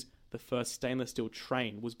 1930s, the first stainless steel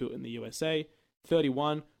train was built in the USA.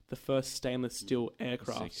 31, the first stainless steel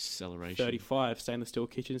aircraft. Acceleration. 35, stainless steel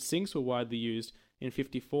kitchen sinks were widely used. In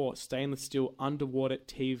 54, stainless steel underwater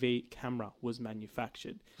TV camera was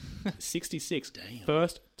manufactured. 66,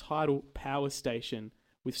 first tidal power station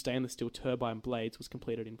with stainless steel turbine blades was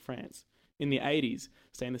completed in France. In the 80s,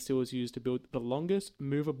 stainless steel was used to build the longest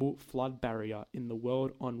movable flood barrier in the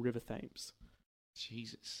world on River Thames.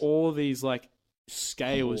 Jesus. All these like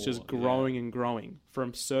scales just growing and growing,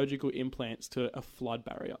 from surgical implants to a flood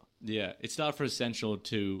barrier. Yeah, it started for essential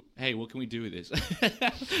to, hey, what can we do with this?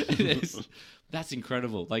 That's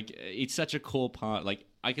incredible. Like, it's such a core part. Like,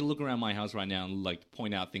 I can look around my house right now and like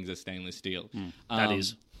point out things as stainless steel. That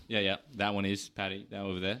is. Yeah. That one is, Patty. That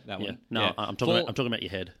over there. That Yeah. one. No, Yeah. I'm talking about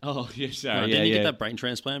your head. Oh, yeah, sorry. No, yeah, didn't you yeah. get that brain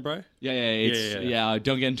transplant, bro? Yeah.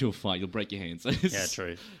 Don't get into a fight. You'll break your hands. Yeah,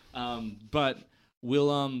 true. But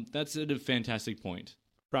we'll that's a fantastic point.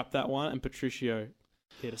 Wrap that one, and Patricio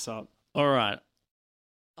hit us up. All right.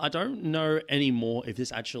 I don't know anymore if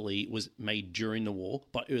this actually was made during the war,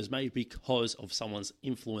 but it was made because of someone's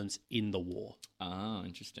influence in the war. Ah,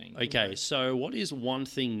 interesting. Okay, so what is one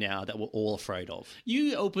thing now that we're all afraid of?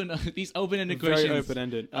 You open these open-ended Very questions.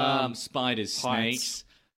 open-ended. Spiders, heights. snakes,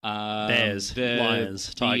 Bears,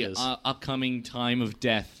 lions, tigers. the upcoming time of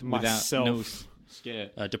death Myself. without no scare.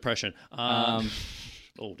 Depression.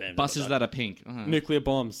 Oh, damn. Buses that are pink. Nuclear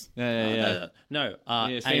bombs. Yeah. No,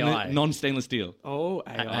 AI. Non-stainless steel. Oh,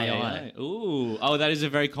 AI. AI. Ooh. Oh, that is a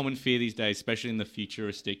very common fear these days, especially in the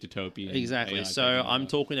futuristic dystopian. Exactly. AI So technology. I'm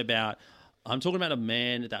talking about a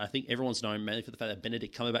man that I think everyone's known mainly for the fact that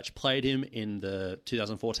Benedict Cumberbatch played him in the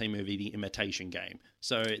 2014 movie The Imitation Game.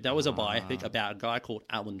 So that was a biopic about a guy called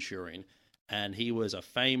Alan Turing, and he was a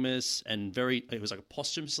famous and it was like a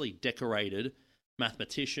posthumously decorated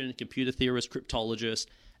mathematician, computer theorist, cryptologist,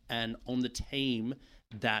 and on the team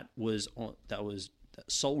that was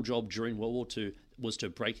sole job during World War II was to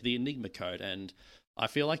break the Enigma code. And I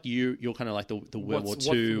feel like you're kind of like the World War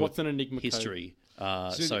II what's an Enigma code? history.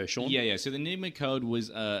 So Sean? Yeah. So the Enigma code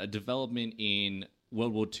was a development in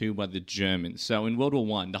World War II by the Germans. So in World War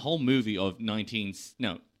One, the whole movie of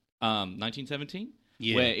 1917,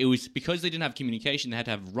 where it was because they didn't have communication, they had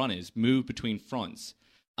to have runners move between fronts.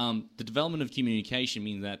 The development of communication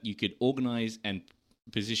means that you could organize and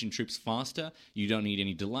position troops faster. You don't need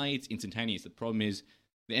any delay. It's instantaneous. The problem is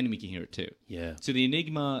the enemy can hear it too. Yeah. So the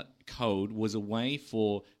Enigma code was a way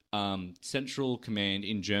for Central Command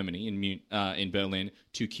in Germany, in Berlin,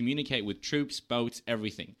 to communicate with troops, boats,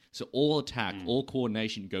 everything. So all attack, all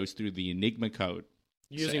coordination goes through the Enigma code.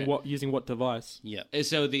 Using what device? Yeah.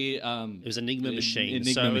 So the It was Enigma machine.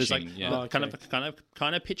 Enigma so it was machine, like yeah.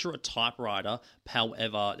 kind of picture a typewriter.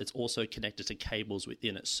 However, it's also connected to cables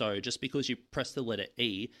within it. So just because you press the letter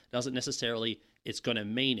E doesn't necessarily it's going to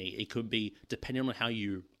mean E. It could be depending on how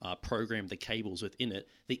you program the cables within it.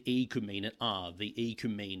 The E could mean an R. The E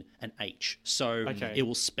could mean an H. So it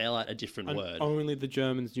will spell out a different word. Only the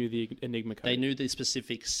Germans knew the Enigma code. They knew the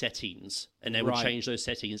specific settings, and they would change those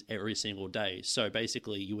settings every single day. So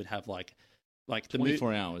basically, you would have like the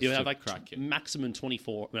 24 hours You would to have like crack it. maximum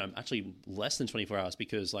 24. Actually, less than 24 hours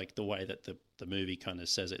because like the way that the movie kind of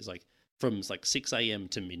says it is like from like 6 a.m.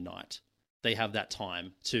 to midnight. They have that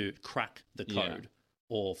time to crack the code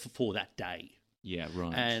or for that day. Yeah,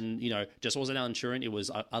 right. And just wasn't Alan Turing. It was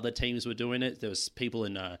other teams were doing it. There was people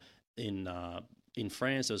in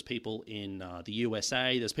France. There was people in the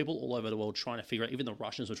USA. There's people all over the world trying to figure out. Even the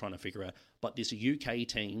Russians were trying to figure out. But this UK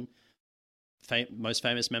team, most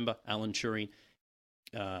famous member Alan Turing,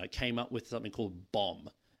 came up with something called BOMB.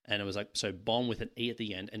 And it was like, so bomb with an E at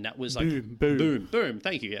the end. And that was like, boom.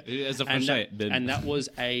 Thank you. Yeah. As a and that was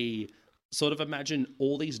a sort of imagine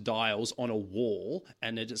all these dials on a wall,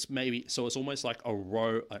 and they're just so it's almost like a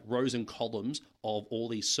row, like rows and columns of all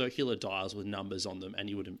these circular dials with numbers on them, and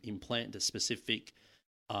you would implant a specific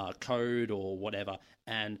code or whatever.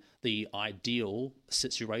 And the ideal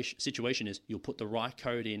situation is you'll put the right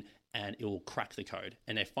code in and it will crack the code.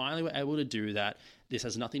 And they finally were able to do that. This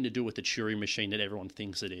has nothing to do with the Turing machine that everyone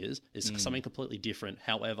thinks it is. It's something completely different.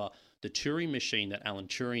 However, the Turing machine that Alan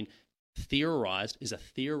Turing theorized is a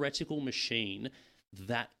theoretical machine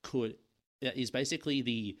that is basically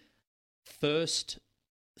the first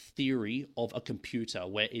theory of a computer,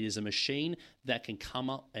 where it is a machine that can come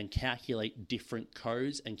up and calculate different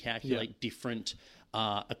codes and calculate different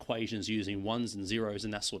equations using ones and zeros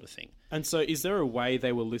and that sort of thing. And so is there a way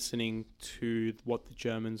they were listening to what the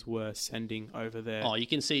Germans were sending over there? Oh, you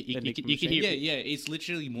can see, you can hear. Yeah, it's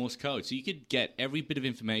literally Morse code. So you could get every bit of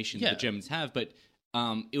information that the Germans have, but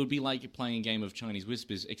it would be like you're playing a game of Chinese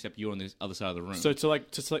whispers, except you're on the other side of the room. So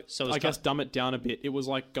I guess dumb it down a bit, it was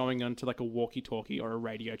like going onto like a walkie-talkie or a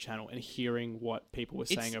radio channel and hearing what people were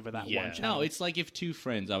saying over that one channel. No, it's like if two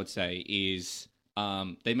friends, I would say, is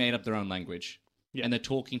they made up their own language and they're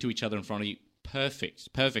talking to each other in front of you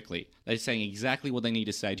perfectly. They're saying exactly what they need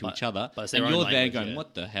to say to each other, and you're there going,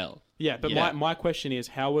 what the hell? Yeah, but my question is,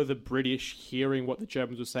 how were the British hearing what the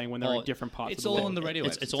Germans were saying when they're in different parts of the world? It's all on the radio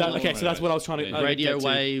waves. It's all okay, so that's what I was trying to radio get to.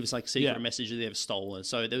 waves, like secret messages they've stolen.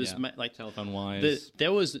 So there was like telephone wires.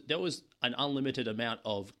 There was an unlimited amount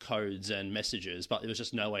of codes and messages, but there was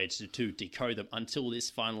just no way to decode them until this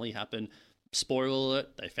finally happened. Spoiler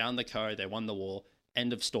alert: they found the code, they won the war.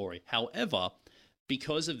 End of story. However,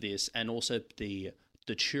 because of this, and also the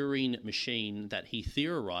Turing machine that he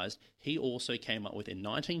theorized, he also came up with, in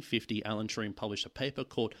 1950, Alan Turing published a paper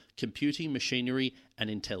called Computing Machinery and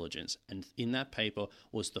Intelligence. And in that paper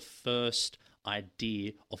was the first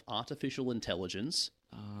idea of artificial intelligence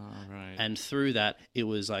Right. And through that, it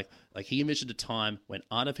was like he envisioned a time when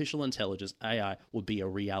artificial intelligence, AI, would be a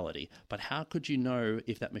reality. But how could you know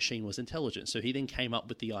if that machine was intelligent? So he then came up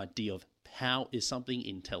with the idea of how is something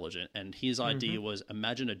intelligent? And his idea was,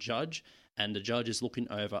 imagine a judge, and the judge is looking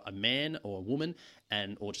over a man or a woman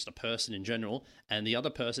or just a person in general, and the other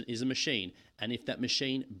person is a machine. And if that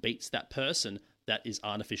machine beats that person, that is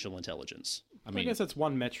artificial intelligence. I guess that's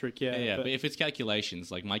one metric, yeah. Yeah, but if it's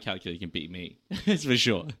calculations, like my calculator can beat me, it's for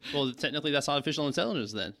sure. Well, technically, that's artificial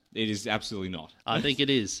intelligence then. It is absolutely not. I think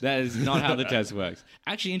it is. That is not how the test works.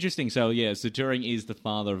 Actually, interesting. So Turing is the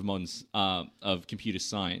father of modern of computer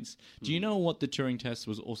science. Do you know what the Turing test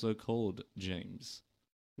was also called, James?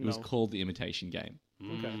 It was called the imitation game.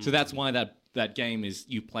 Okay. So that's why that game is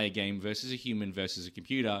you play a game versus a human versus a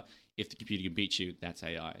computer. If the computer can beat you, that's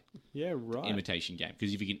AI. Yeah, right. Imitation game.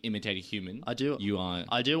 Because if you can imitate a human, I do want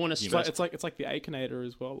to stress. It's like the Akinator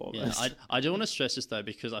as well. Yeah, I do want to stress this though,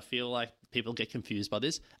 because I feel like people get confused by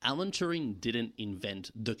this. Alan Turing didn't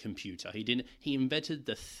invent the computer. He invented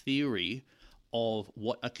the theory of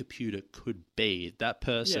what a computer could be. That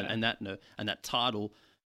person and that title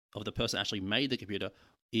of the person actually made the computer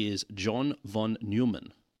is John von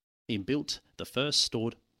Neumann. He built the first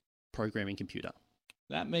stored programming computer.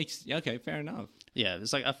 That makes fair enough. Yeah,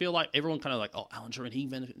 it's like I feel like everyone kind of like, oh, Alan Turing, he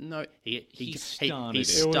invented. No, he started it.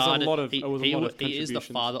 It was a lot of he is the contributions.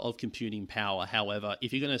 father of computing power. However,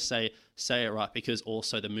 if you're going to say it right, because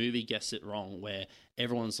also the movie gets it wrong, where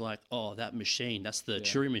everyone's like, oh, that machine, that's the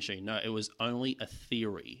Turing machine. No, it was only a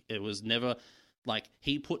theory. It was never. Like,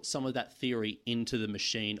 he put some of that theory into the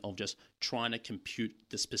machine of just trying to compute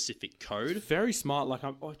the specific code. Very smart. Like,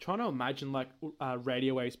 I'm trying to imagine, like,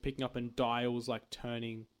 radio waves picking up and dials, like,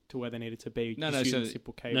 turning to where they needed to be.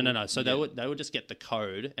 Simple cable. No. So they would just get the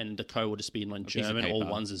code, and the code would just be in like German, all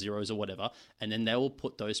ones or zeros or whatever. And then they will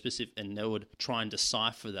put those specific, and they would try and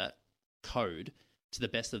decipher that code to the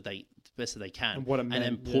best that they can. And what it meant,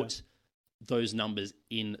 and then put those numbers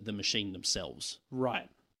in the machine themselves. Right.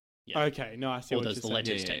 Yeah. Okay, no, I see what you're saying.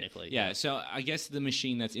 letters, technically. Yeah, so I guess the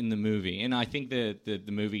machine that's in the movie, and I think the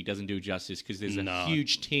movie doesn't do justice because there's a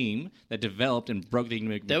huge team that developed and broke the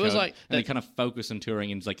Enigma There was code, like and they kind of focused on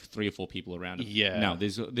Turing, and it's like 3 or 4 people around it. Yeah. No,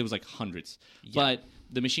 there was like hundreds. Yeah. But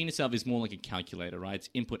the machine itself is more like a calculator, right? It's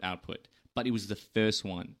input-output. But it was the first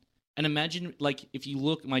one. And imagine, like, if you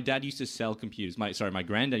look, my dad used to sell computers. My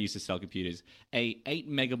granddad used to sell computers. A 8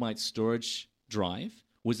 megabyte storage drive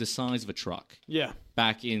was the size of a truck. Yeah.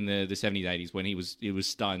 Back in the 70s, 80s, when he was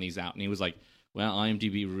starting these out, and he was like, well,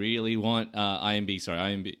 IBM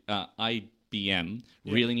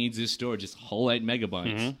really needs this storage, this whole 8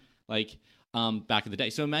 megabytes. Like, back in the day.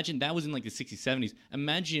 So imagine that was in like the 60s, 70s.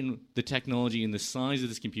 Imagine the technology and the size of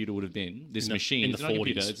this computer would have been, machine. In it's the not 40s. a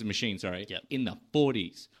computer, it's a machine, sorry. Yep. In the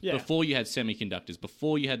 40s. Yeah. Before you had semiconductors,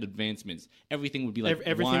 before you had advancements, everything would be like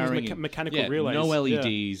everything wiring was and- mechanical relays. No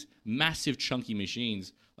LEDs, massive chunky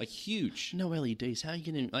machines, like huge. no LEDs. How are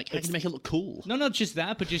you going to make it look cool? No, not just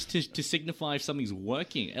that, but just to signify if something's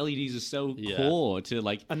working. LEDs are so core to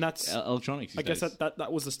like And that's electronics. I guess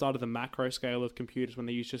that was the start of the macro scale of computers when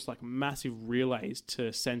they used just like massive relays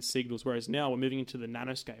to send signals. Whereas now we're moving into the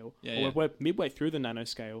nanoscale. Yeah. We're midway through the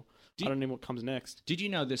nanoscale. I don't know what comes next. Did you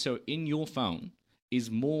know that? So in your phone is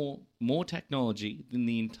more technology than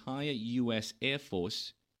the entire U.S. Air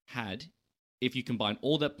Force had, if you combine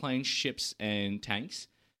all their planes, ships, and tanks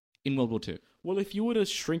in World War II. Well, if you were to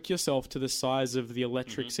shrink yourself to the size of the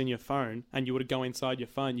electrics in your phone and you were to go inside your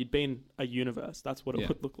phone, you'd be in a universe. That's what it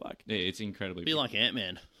would look like. Yeah, it's incredibly Be like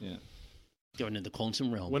Ant-Man. Yeah. Going into the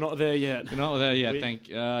quantum realm. We're not there yet. We're not there yet.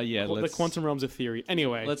 The quantum realm's a theory.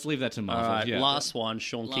 Anyway. Let's leave that to Marvel. All right, yeah. last one.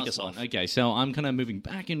 Sean, kick us off. Okay, so I'm kind of moving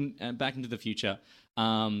back into the future.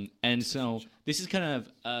 And so this is kind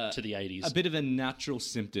of To the 80s. a bit of a natural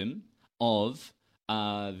symptom of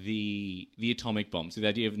the atomic bomb. So the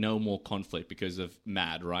idea of no more conflict because of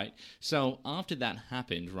MAD, right? So after that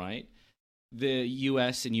happened, right, the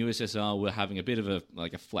US and USSR were having a bit of a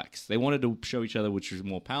flex. They wanted to show each other which was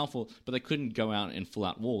more powerful, but they couldn't go out in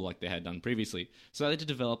full-out war like they had done previously. So they had to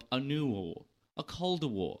develop a new war, a colder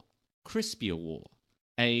war, crispier war,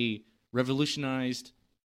 a revolutionized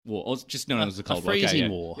war, or just known as the Cold War. A freezing Okay,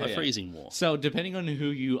 war. yeah, A yeah. freezing war. So, depending on who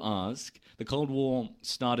you ask, the Cold War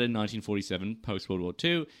started in 1947, post World War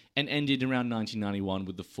II, and ended around 1991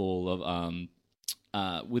 with the fall of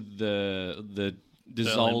with the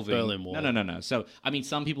dissolving Berlin Wall. No. So, I mean,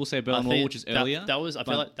 some people say Berlin Wall, which is earlier. I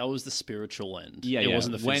feel like that was the spiritual end. Yeah, it yeah.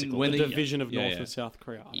 wasn't the physical. When the the- division of yeah, North yeah. and South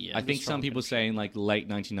Korea. Yeah. I think some people say in like late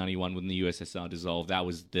 1991 when the USSR dissolved, that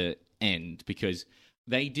was the end because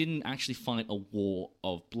they didn't actually fight a war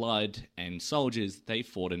of blood and soldiers. They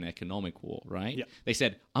fought an economic war, right? Yeah. They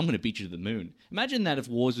said, I'm going to beat you to the moon. Imagine that if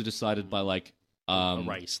wars were decided by like... a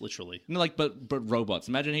race, literally. No, like, but robots.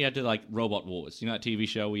 Imagine he had to like robot wars. You know that TV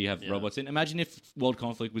show where you have robots in. Imagine if world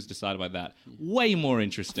conflict was decided by that. Way more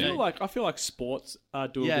interesting. I feel like sports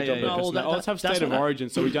do a Yeah, good job. yeah, yeah. Of let's have that's state of what I- origin,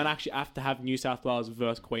 so we don't actually have to have New South Wales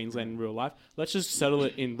versus Queensland in real life. Let's just settle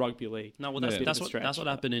it in rugby league. No, well, Yeah. that's, Bit that's of a what stretch, that's what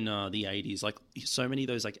but- happened in the 80s. Like, so many of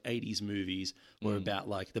those like 80s movies were about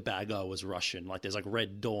like the bad guy was Russian. Like, there's like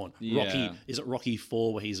Red Dawn. Yeah. Rocky, is it Rocky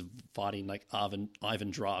 4 where he's fighting like Ivan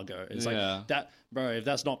Drago? It's like Yeah. that, bro. If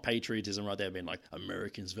that's not patriotism right there, being like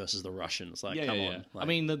Americans versus the Russians. Like, come on. I Like,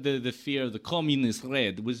 mean, the fear of the communist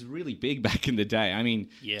red was really big back in the day. I mean,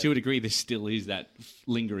 Yeah. to a degree, there still is that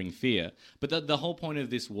lingering fear. But the whole point of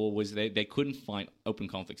this war was they couldn't fight open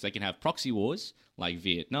conflicts. They can have proxy wars like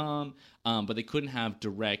Vietnam, but they couldn't have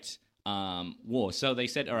direct war. So they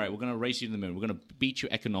said, all right, we're going to race you to the moon. We're going to beat you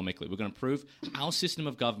economically. We're going to prove our system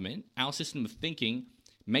of government, our system of thinking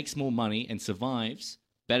makes more money and survives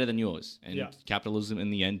better than yours. And Yeah. capitalism in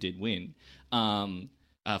the end did win,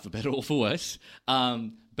 for better or for worse.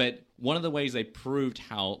 But one of the ways they proved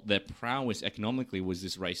how their prowess economically was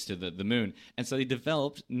this race to the moon. And so they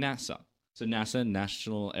developed NASA. So NASA,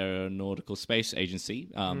 National Aeronautical Space Agency,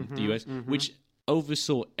 the US, which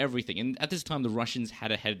oversaw everything. And at this time, the Russians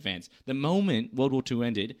had a head advance. The moment World War II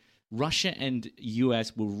ended, Russia and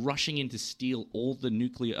US were rushing in to steal all the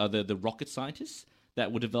nuclear, the rocket scientists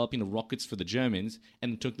that were developing the rockets for the Germans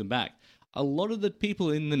and took them back. A lot of the people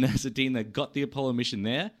in the NASA team that got the Apollo mission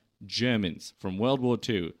there, Germans from World War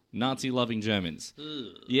II, Nazi-loving Germans.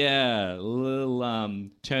 Yeah, a little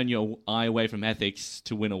turn your eye away from ethics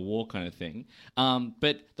to win a war kind of thing.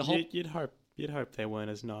 But the whole... You'd hope they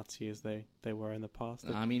weren't as Nazi as they were in the past.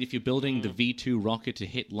 I mean, if you're building the V2 rocket to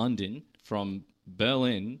hit London from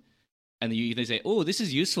Berlin, and they say, "Oh, this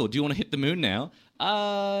is useful. Do you want to hit the moon now?"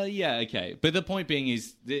 Yeah, okay. But the point being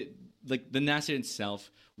is that the NASA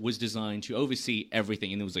itself was designed to oversee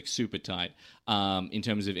everything, and it was like super tight in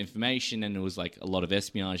terms of information, and it was like a lot of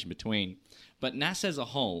espionage in between. But NASA as a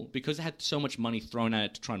whole, because it had so much money thrown at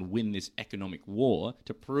it to try and win this economic war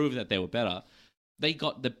to prove that they were better, they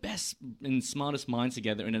got the best and smartest minds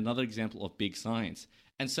together in another example of big science.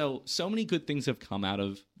 And so many good things have come out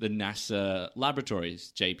of the NASA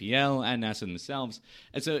laboratories, JPL and NASA themselves.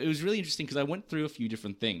 And so it was really interesting because I went through a few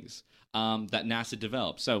different things that NASA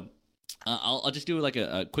developed. So I'll just do like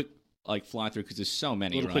a quick fly through because there's so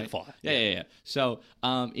many. Little right? quick fire. Yeah. So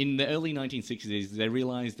in the early 1960s, they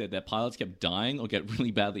realized that their pilots kept dying or get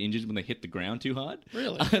really badly injured when they hit the ground too hard.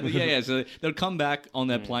 Really? Yeah. So they'd come back on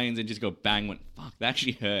their planes and just go bang, went, fuck, that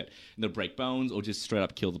actually hurt. And they'd break bones or just straight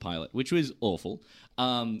up kill the pilot, which was awful.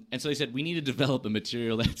 And so they said, we need to develop a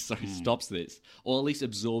material that stops this, or at least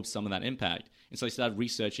absorbs some of that impact. And so they started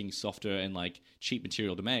researching softer and cheap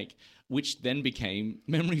material to make, which then became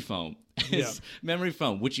memory foam. Yeah. Memory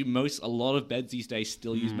foam, which a lot of beds these days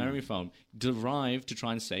still use memory foam, derived to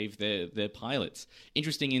try and save their pilots.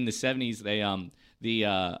 Interesting, in the 70s, they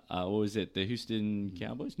what was it? The Houston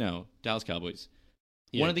Cowboys? No, Dallas Cowboys.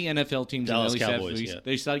 Yeah. One of the NFL teams Dallas in the early Cowboys, 70s, yeah.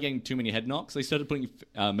 they started getting too many head knocks. They started putting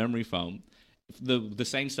memory foam, the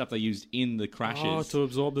same stuff they used in the crashes, to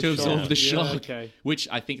absorb the shock. Yeah, okay. which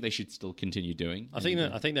I think they should still continue doing. I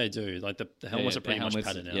think they do. Like the helmets are pretty much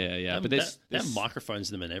padded now. Yeah. But But they have microphones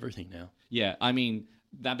in them and everything now. Yeah, I mean,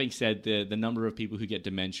 that being said, the number of people who get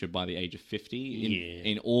dementia by the age of 50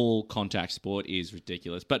 in all contact sport is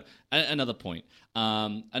ridiculous. But another point,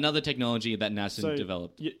 another technology that NASA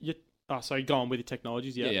developed. Sorry, go on with the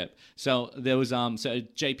technologies. Yeah. So there was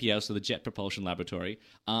JPL, so the Jet Propulsion Laboratory.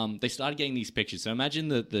 They started getting these pictures. So imagine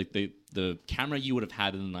the camera you would have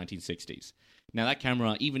had in the 1960s. Now that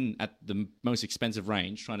camera, even at the most expensive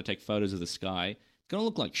range, trying to take photos of the sky, gonna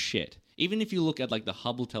look like shit. Even if you look at the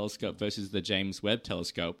Hubble telescope versus the James Webb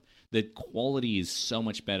telescope, the quality is so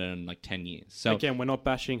much better in 10 years. So again, we're not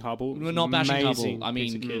bashing Hubble. we're not bashing Amazing Hubble. I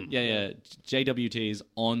piece of mean, kit. JWT is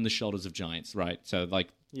on the shoulders of giants, right? So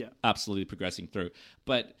absolutely progressing through.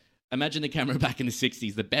 But imagine the camera back in the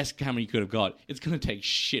 60s, the best camera you could have got. It's going to take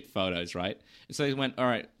shit photos, right? And so they went, all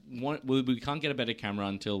right, we can't get a better camera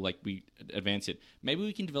until we advance it. Maybe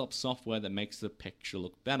we can develop software that makes the picture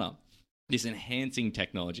look better. This enhancing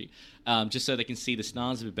technology, just so they can see the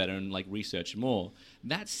stars a bit better and research more.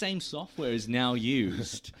 That same software is now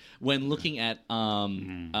used when looking at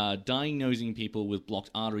diagnosing people with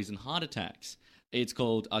blocked arteries and heart attacks. It's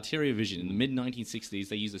called Arteria Vision. In the mid-1960s,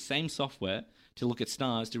 they used the same software to look at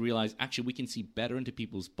stars to realize, actually, we can see better into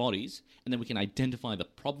people's bodies, and then we can identify the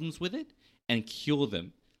problems with it and cure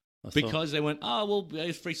them. because they went, oh, well,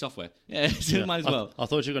 it's free software. Yeah, so might as well. I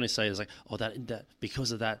thought you were going to say, it's like, oh, that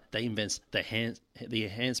because of that, they invent the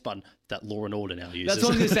enhance button that Law and Order now uses. That's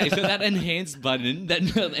what I was going to say. So that enhanced button, that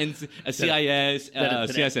a CIS,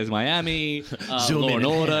 CSS Miami, Law and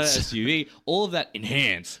Order, SUV, all of that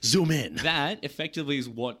enhanced. Zoom in. That effectively is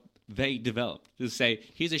what they developed. To say,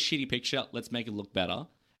 here's a shitty picture, let's make it look better.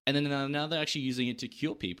 And then now they're actually using it to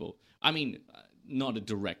cure people. I mean, not a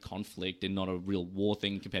direct conflict and not a real war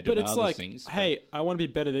thing compared to other things. Hey, I want to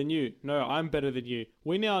be better than you. No, I'm better than you.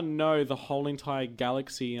 We now know the whole entire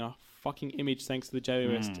galaxy in a fucking image thanks to the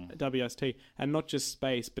WST, and not just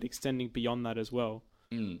space, but extending beyond that as well.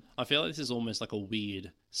 I feel like this is almost like a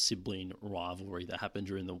weird sibling rivalry that happened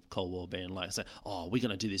during the Cold War, being like, say, oh, we're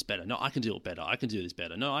going to do this better. No, I can do it better. I can do this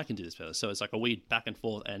better. No, I can do this better. So it's like a weird back and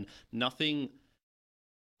forth, and nothing.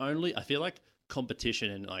 Only I feel like competition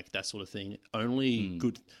and like that sort of thing. Only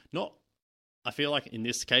good. Not. I feel like in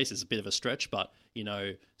this case it's a bit of a stretch, but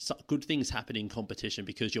good things happen in competition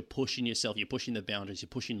because you're pushing yourself, you're pushing the boundaries, you're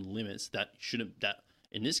pushing limits that shouldn't. That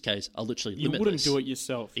in this case are literally limitless. You wouldn't do it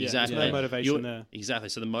yourself. Exactly. There's no motivation there. Exactly.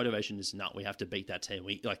 So the motivation is not. We have to beat that team.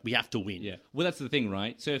 We have to win. Yeah. Well, that's the thing,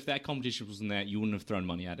 right? So if that competition wasn't there, you wouldn't have thrown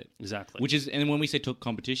money at it. Exactly. And when we say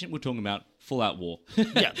competition, we're talking about full-out war.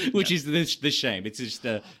 Yeah. Which is the shame. It's just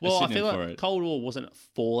a I feel for like it. Cold War wasn't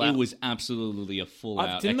fallout. It was absolutely a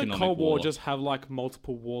full-out Didn't economic the Cold War war. just have like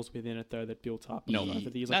multiple wars within it though that built up? No. Over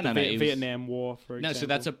the years? No, Like no, the it was- Vietnam War, for example. No, so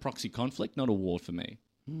that's a proxy conflict, not a war for me.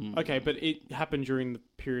 Okay, but it happened during the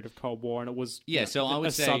period of Cold War, and it was So I would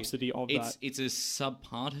a say subsidy of that, it's a sub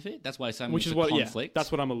part of it. That's why I say which is it's what a conflict.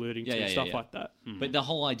 that's what I'm alluding to, Yeah, stuff yeah. like that. But the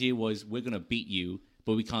whole idea was we're going to beat you,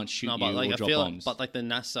 but we can't shoot No, you but like or I drop feel, bombs. but like the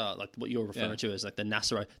NASA, like what you're referring to as like the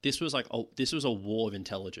NASA. This was a war of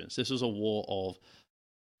intelligence. This was a war of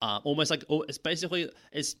almost like it's basically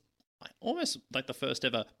it's almost like the first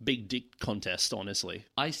ever big dick contest. Honestly,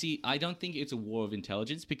 I don't think it's a war of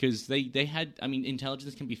intelligence because they had. I mean,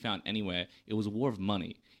 intelligence can be found anywhere. It was a war of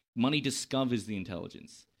money. Money discovers the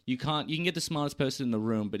intelligence. You can get the smartest person in the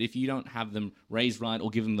room, but if you don't have them raised right or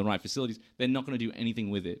give them the right facilities, they're not going to do anything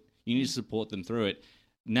with it. You need to support them through it.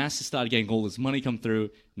 NASA started getting all this money come through.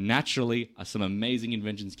 Naturally, some amazing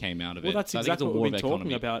inventions came out of it. Well, that's So I think it's exactly a what war we've been of talking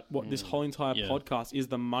economy. about. What this whole entire podcast is,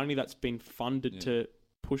 the money that's been funded to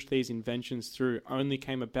push these inventions through only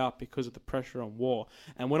came about because of the pressure on war.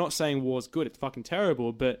 And we're not saying war's good; it's fucking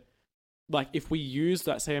terrible. But like, if we use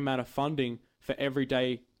that same amount of funding for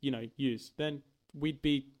everyday, use, then we'd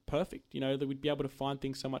be perfect. That we'd be able to find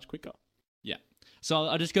things so much quicker. Yeah. So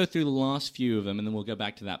I'll just go through the last few of them, and then we'll go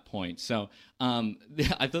back to that point. So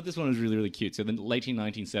I thought this one was really, really cute. So in the late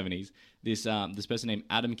 1970s, this person named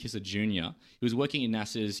Adam Kisser Jr., he was working in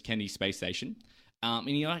NASA's Kennedy Space Station,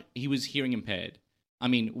 and he was hearing impaired. I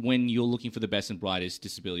mean, when you're looking for the best and brightest,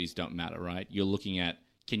 disabilities don't matter, right? You're looking at,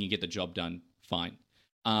 can you get the job done? Fine.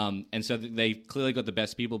 And so they clearly got the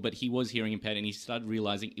best people, but he was hearing impaired, and he started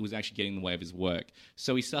realizing it was actually getting in the way of his work.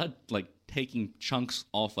 So he started taking chunks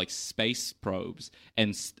off space probes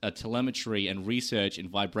and telemetry and research and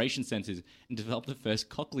vibration sensors and developed the first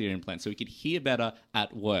cochlear implant so he could hear better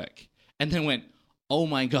at work. And then went, oh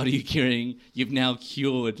my God, are you kidding? You've now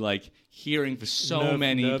cured hearing for so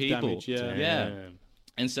many nerve people. damage, yeah. Yeah.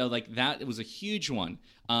 And so, that was a huge one.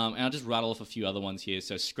 And I'll just rattle off a few other ones here.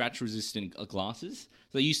 So, scratch-resistant glasses.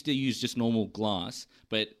 So they used to use just normal glass,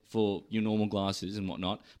 but for your normal glasses and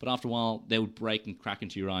whatnot. But after a while, they would break and crack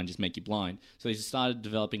into your eye and just make you blind. So they started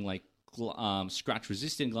developing,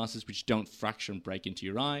 scratch-resistant glasses which don't fracture and break into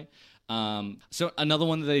your eye. So another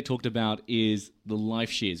one that they talked about is the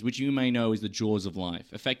life shears, which you may know is the jaws of life.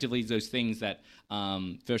 Effectively, it's those things that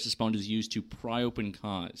first responders use to pry open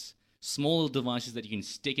cars. Small devices that you can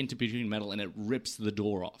stick into between metal and it rips the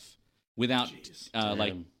door off without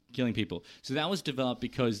killing people. So that was developed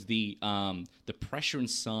because the pressure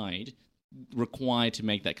inside required to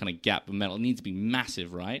make that kind of gap of metal, it needs to be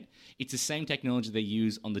massive, right? It's the same technology they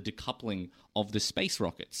use on the decoupling of the space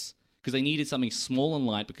rockets. Because they needed something small and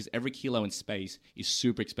light because every kilo in space is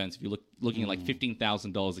super expensive. You're looking at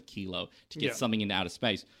 $15,000 a kilo to get something into outer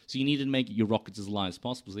space. So you needed to make your rockets as light as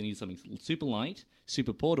possible. So they needed something super light,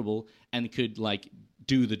 super portable, and could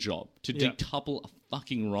do the job. To decouple a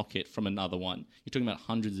fucking rocket from another one, you're talking about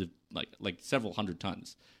hundreds of several hundred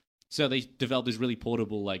tons. So they developed this really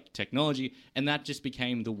portable technology, and that just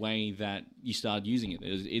became the way that you started using it.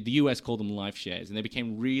 The US called them life shares, and they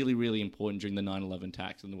became really, really important during the 9/11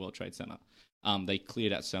 attacks in the World Trade Center. They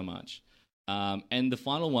cleared out so much. And the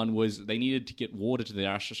final one was they needed to get water to their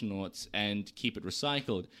astronauts and keep it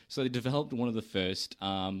recycled. So they developed one of the first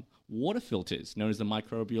water filters known as the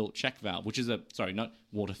microbial check valve, which is not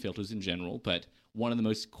water filters in general, but one of the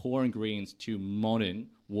most core ingredients to modern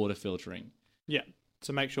water filtering. Yeah,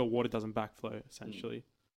 to make sure water doesn't backflow, essentially.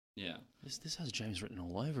 Yeah. This has James written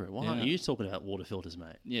all over it. Why Yeah. aren't you talking about water filters,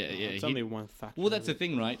 mate? Yeah, yeah. It's only one factor. Well, that's the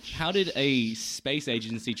thing, right? How did a space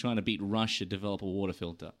agency trying to beat Russia develop a water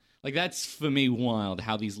filter? Like, that's, for me, wild,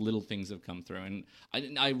 how these little things have come through.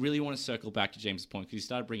 And I really want to circle back to James' point, because he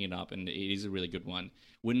started bringing it up, and it is a really good one.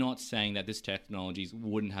 We're not saying that this technologies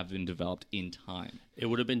wouldn't have been developed in time. It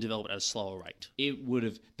would have been developed at a slower rate. It would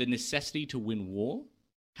have... The necessity to win war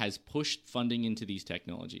has pushed funding into these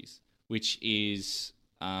technologies, which is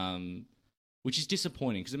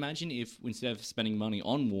disappointing. Because imagine if, instead of spending money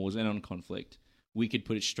on wars and on conflict, we could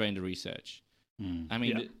put it straight into research. I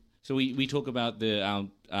mean... Yeah. So we talk about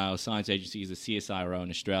our science agencies, the CSIRO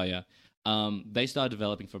in Australia. They started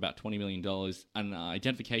developing for about $20 million an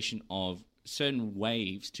identification of certain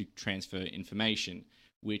waves to transfer information,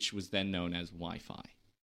 which was then known as Wi-Fi,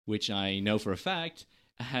 which I know for a fact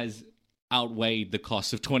has outweighed the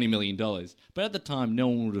cost of $20 million. But at the time, no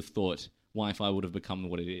one would have thought Wi-Fi would have become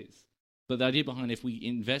what it is. But the idea behind, if we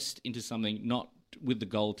invest into something not with the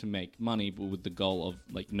goal to make money, but with the goal of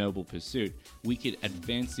like noble pursuit, we could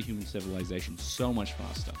advance the human civilization so much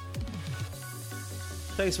faster.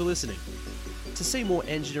 Thanks for listening. To see more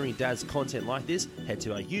Engineering Dads content like this, head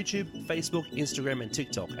to our YouTube, Facebook, Instagram and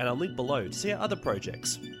TikTok, and I'll link below to see our other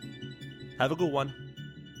projects. Have a good one.